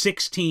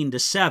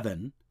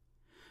 16-7.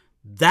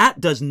 That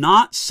does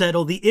not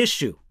settle the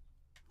issue.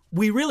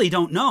 We really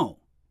don't know.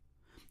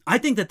 I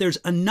think that there's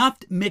enough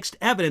mixed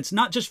evidence,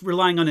 not just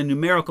relying on a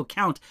numerical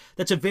count.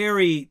 That's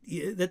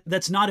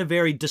not a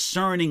very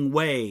discerning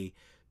way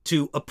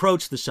to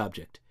approach the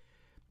subject.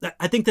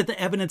 I think that the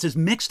evidence is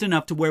mixed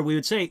enough to where we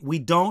would say we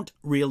don't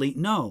really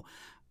know.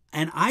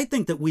 And I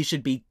think that we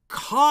should be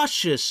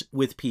cautious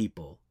with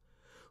people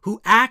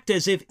who act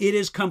as if it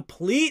is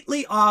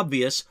completely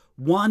obvious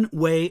one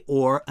way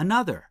or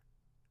another.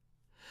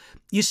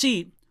 You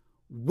see,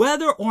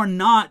 whether or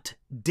not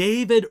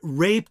David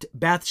raped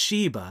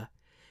Bathsheba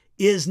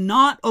is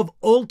not of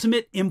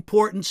ultimate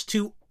importance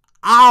to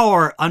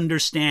our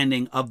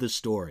understanding of the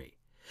story.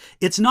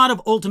 It's not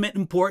of ultimate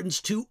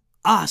importance to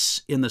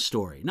us in the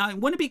story. Now, I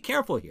want to be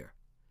careful here,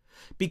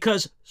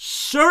 because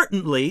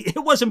certainly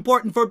it was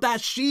important for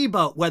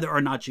Bathsheba whether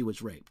or not she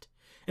was raped,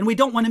 and we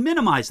don't want to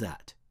minimize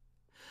that.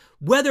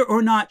 Whether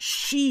or not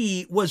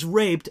she was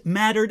raped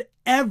mattered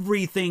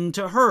everything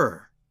to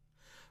her.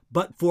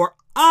 But for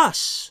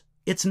us,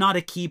 it's not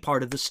a key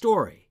part of the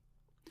story.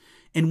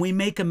 And we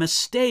make a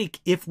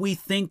mistake if we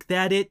think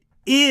that it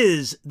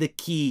is the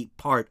key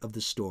part of the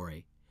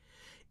story.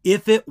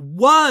 If it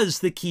was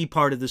the key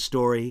part of the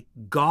story,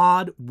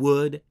 God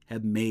would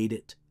have made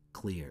it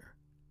clear.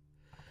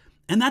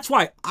 And that's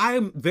why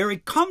I'm very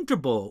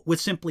comfortable with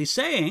simply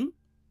saying,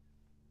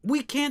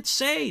 we can't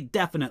say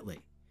definitely.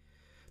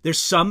 There's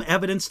some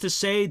evidence to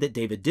say that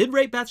David did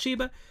rape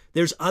Bathsheba.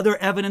 There's other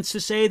evidence to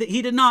say that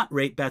he did not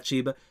rape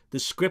Bathsheba. The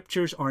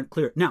scriptures aren't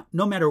clear. Now,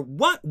 no matter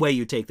what way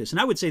you take this,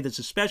 and I would say this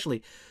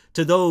especially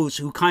to those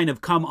who kind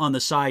of come on the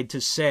side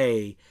to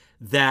say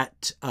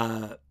that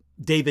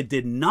David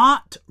did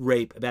not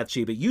rape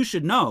Bathsheba, you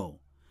should know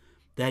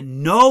that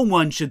no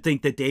one should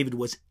think that David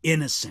was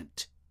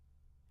innocent.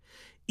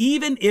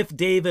 Even if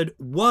David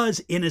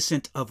was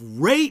innocent of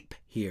rape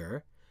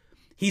here,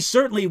 he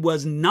certainly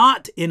was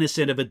not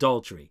innocent of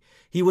adultery.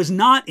 He was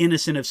not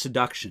innocent of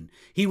seduction.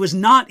 He was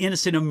not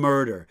innocent of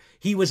murder.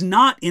 He was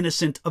not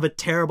innocent of a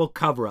terrible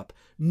cover-up.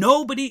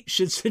 Nobody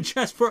should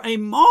suggest for a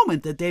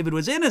moment that David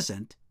was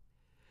innocent,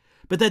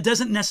 but that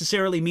doesn't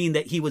necessarily mean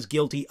that he was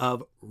guilty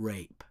of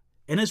rape.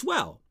 And as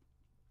well,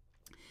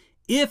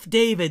 if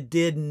David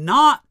did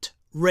not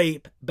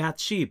rape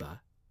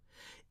Bathsheba,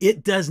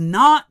 it does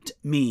not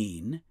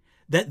mean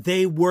that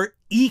they were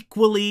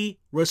equally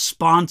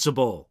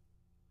responsible.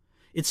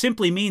 It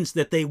simply means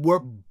that they were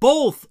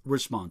both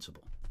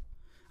responsible.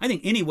 I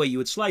think any way you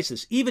would slice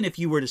this, even if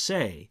you were to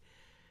say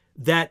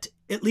that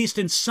at least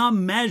in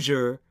some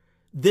measure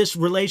this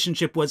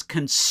relationship was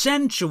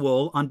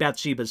consensual on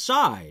Bathsheba's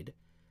side,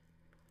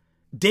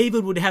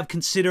 David would have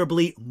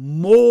considerably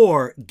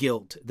more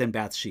guilt than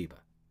Bathsheba.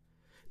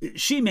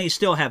 She may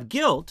still have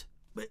guilt,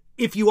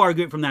 if you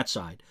argue it from that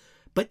side.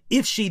 But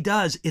if she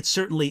does, it's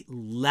certainly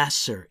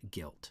lesser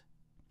guilt.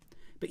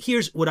 But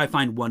here's what I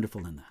find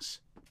wonderful in this.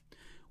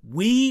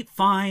 We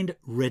find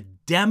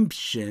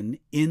redemption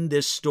in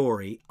this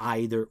story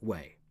either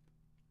way.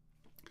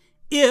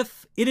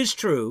 If it is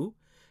true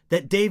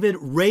that David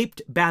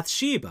raped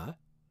Bathsheba,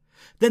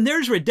 then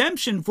there's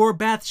redemption for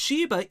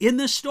Bathsheba in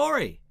this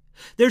story.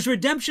 There's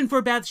redemption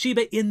for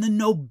Bathsheba in the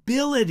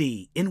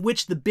nobility in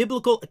which the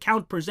biblical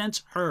account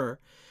presents her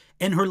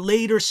and her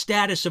later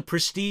status of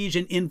prestige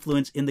and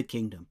influence in the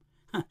kingdom.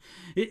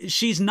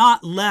 She's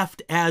not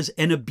left as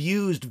an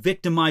abused,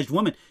 victimized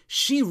woman.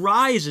 She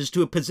rises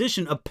to a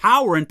position of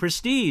power and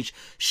prestige.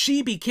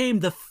 She became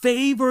the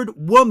favored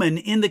woman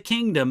in the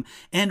kingdom,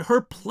 and her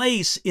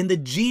place in the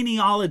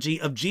genealogy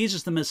of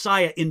Jesus the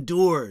Messiah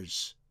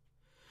endures.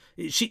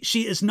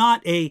 She is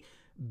not a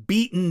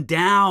beaten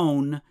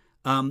down,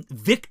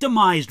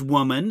 victimized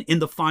woman in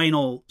the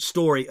final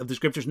story of the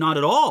scriptures, not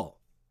at all.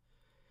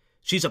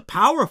 She's a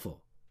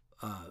powerful,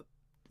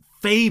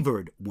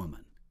 favored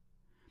woman.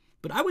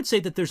 But I would say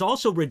that there's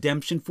also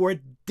redemption for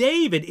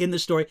David in the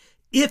story,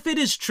 if it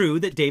is true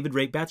that David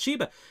raped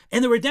Bathsheba.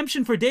 And the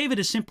redemption for David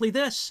is simply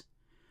this,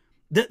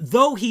 that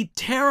though he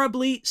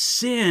terribly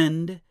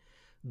sinned,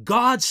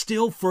 God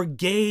still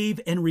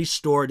forgave and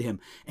restored him.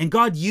 And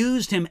God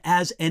used him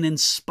as an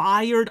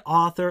inspired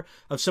author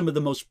of some of the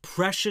most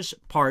precious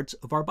parts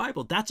of our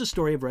Bible. That's a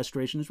story of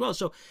restoration as well.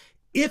 So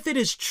if it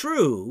is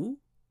true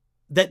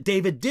that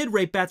David did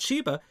rape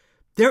Bathsheba,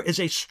 there is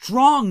a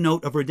strong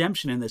note of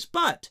redemption in this.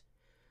 But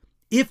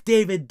if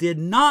David did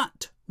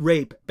not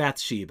rape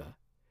Bathsheba,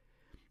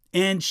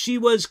 and she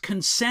was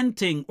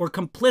consenting or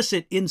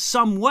complicit in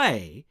some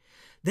way,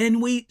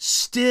 then we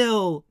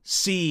still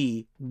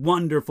see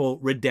wonderful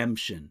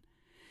redemption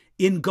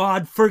in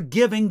God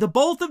forgiving the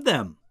both of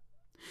them,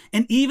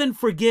 and even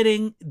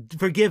forgiving,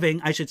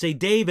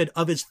 David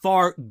of his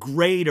far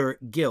greater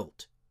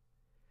guilt.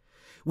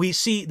 We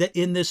see that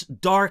in this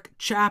dark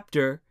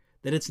chapter,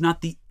 that it's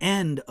not the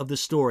end of the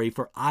story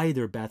for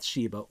either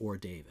Bathsheba or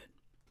David.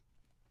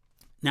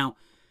 Now,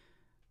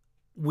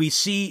 we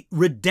see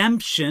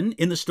redemption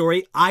in the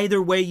story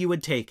either way you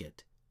would take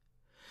it.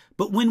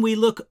 But when we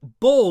look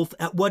both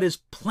at what is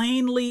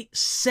plainly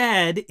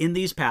said in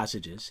these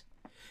passages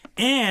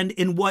and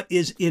in what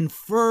is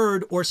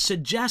inferred or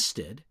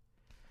suggested,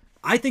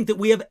 I think that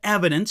we have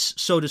evidence,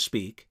 so to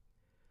speak,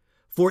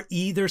 for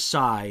either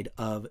side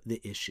of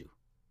the issue.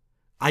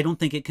 I don't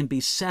think it can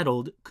be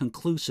settled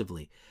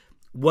conclusively.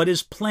 What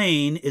is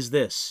plain is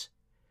this: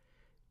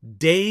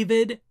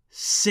 David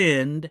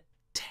sinned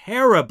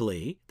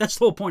terribly. That's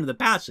the whole point of the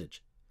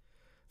passage.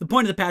 The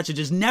point of the passage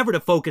is never to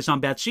focus on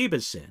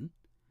Bathsheba's sin.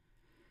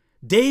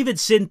 David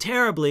sinned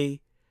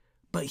terribly,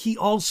 but he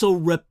also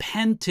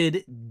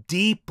repented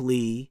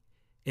deeply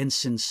and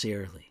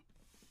sincerely.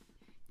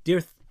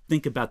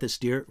 Think about this,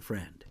 dear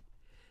friend.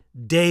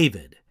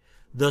 David,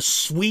 the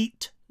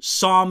sweet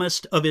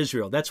psalmist of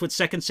Israel. That's what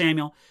 2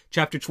 Samuel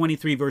chapter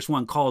 23, verse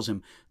 1 calls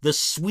him. The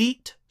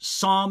sweet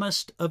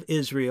psalmist of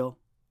Israel.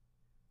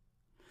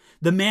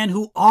 The man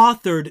who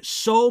authored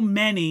so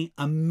many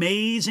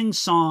amazing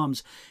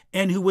psalms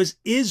and who was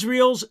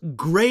Israel's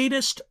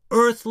greatest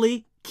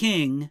earthly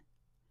king.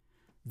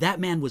 That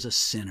man was a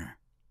sinner.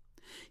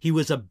 He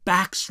was a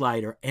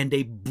backslider and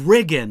a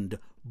brigand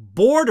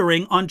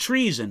bordering on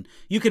treason.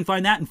 You can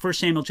find that in 1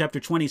 Samuel chapter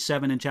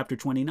 27 and chapter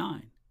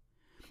 29.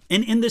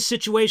 And in this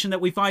situation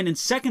that we find in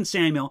 2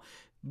 Samuel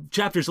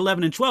chapters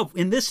 11 and 12,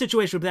 in this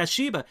situation with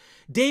Bathsheba,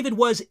 David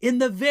was in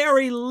the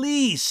very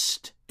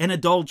least an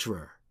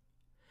adulterer.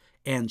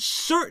 And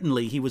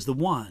certainly he was the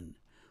one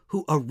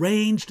who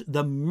arranged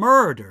the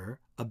murder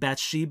of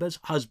Bathsheba's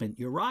husband,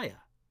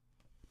 Uriah.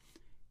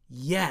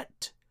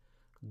 Yet,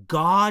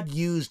 God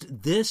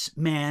used this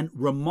man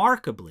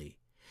remarkably,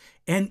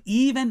 and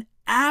even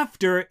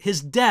after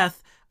his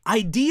death,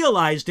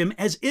 idealized him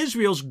as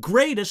Israel's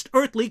greatest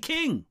earthly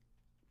king.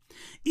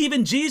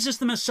 Even Jesus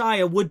the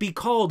Messiah would be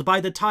called by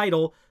the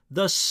title,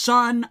 the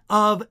Son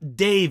of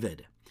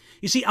David.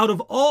 You see, out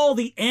of all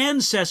the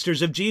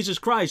ancestors of Jesus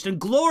Christ, and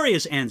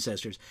glorious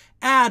ancestors,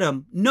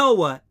 Adam,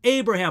 Noah,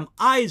 Abraham,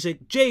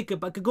 Isaac,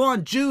 Jacob, I could go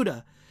on,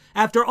 Judah.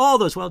 After all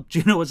those, well,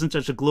 Judah wasn't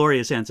such a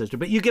glorious ancestor,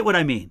 but you get what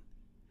I mean.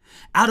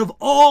 Out of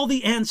all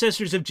the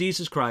ancestors of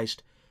Jesus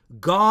Christ,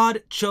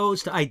 God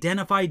chose to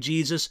identify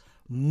Jesus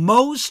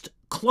most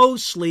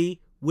closely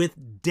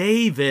with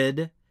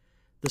David,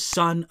 the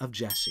son of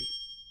Jesse.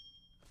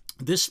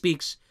 This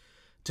speaks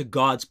to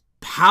God's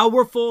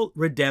powerful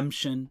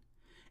redemption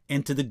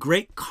and to the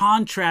great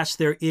contrast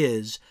there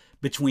is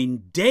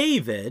between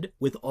David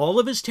with all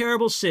of his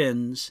terrible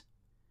sins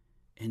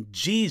and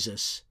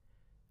Jesus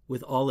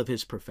with all of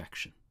his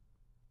perfection.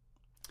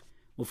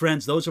 Well,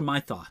 friends, those are my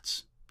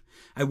thoughts.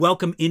 I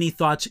welcome any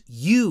thoughts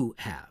you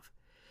have.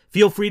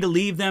 Feel free to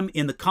leave them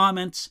in the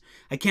comments.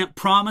 I can't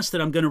promise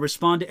that I'm going to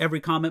respond to every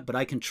comment, but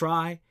I can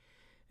try.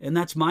 And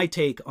that's my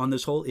take on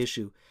this whole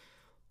issue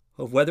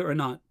of whether or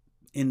not,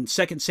 in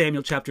 2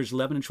 Samuel chapters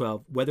 11 and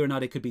 12, whether or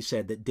not it could be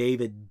said that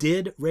David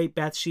did rape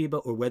Bathsheba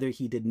or whether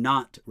he did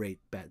not rape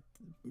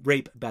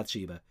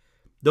Bathsheba.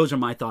 Those are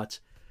my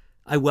thoughts.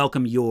 I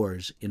welcome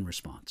yours in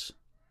response.